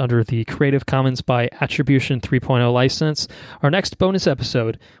 licensed under the Creative Commons by Attribution 3.0 license. Our next bonus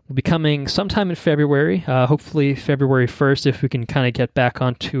episode will be coming sometime in February, hopefully February 1st, if we can kind of get back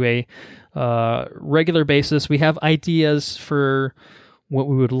onto a regular basis. We have ideas for what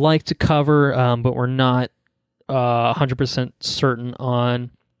we would like to cover, but we're not 100% certain on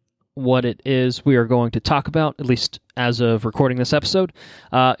what it is we are going to talk about, at least as of recording this episode.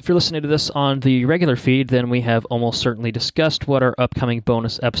 If you're listening to this on the regular feed, then we have almost certainly discussed what our upcoming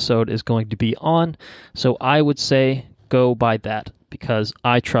bonus episode is going to be on. So I would say go by that, because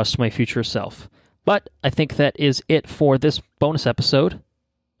I trust my future self. But I think that is it for this bonus episode.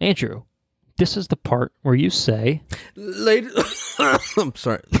 Andrew, this is the part where you say, I'm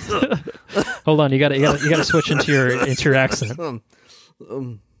sorry. Hold on, you gotta switch into your accent.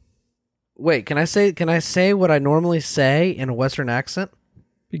 Wait, can I say what I normally say in a Western accent?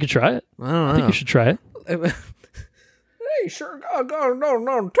 You could try it. I think you should try it. Hey, sure,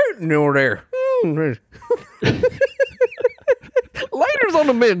 no, tooting over there. Later's on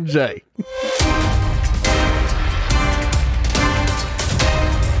the mid, Jay.